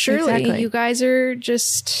 Slowly but surely, you guys are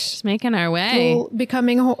just making our way.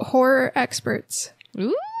 Becoming horror experts.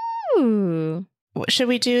 Ooh. Should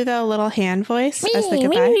we do the little hand voice as the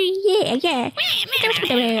goodbye? Yeah.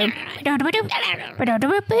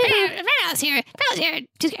 Fellows here.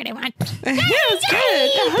 Too scared I want. That was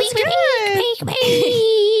good.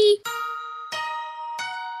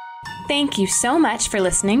 Thank you so much for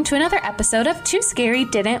listening to another episode of Too Scary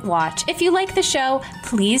Didn't Watch. If you like the show,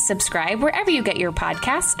 please subscribe wherever you get your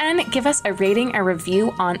podcasts and give us a rating or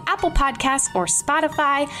review on Apple Podcasts or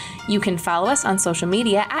Spotify. You can follow us on social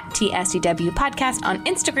media at TSDW Podcast on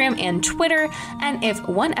Instagram and Twitter. And if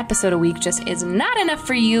one episode a week just is not enough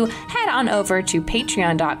for you, head on over to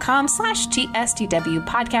patreon.com/TSDW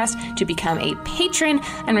Podcast to become a patron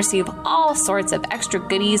and receive all sorts of extra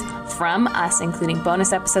goodies from us, including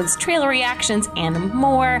bonus episodes, trailer reactions, and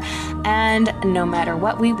more. And no matter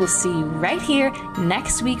what, we will see you right here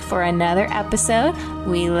next week for another episode.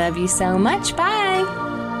 We love you so much. Bye.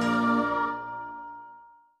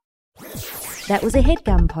 That was a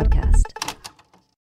HeadGum podcast.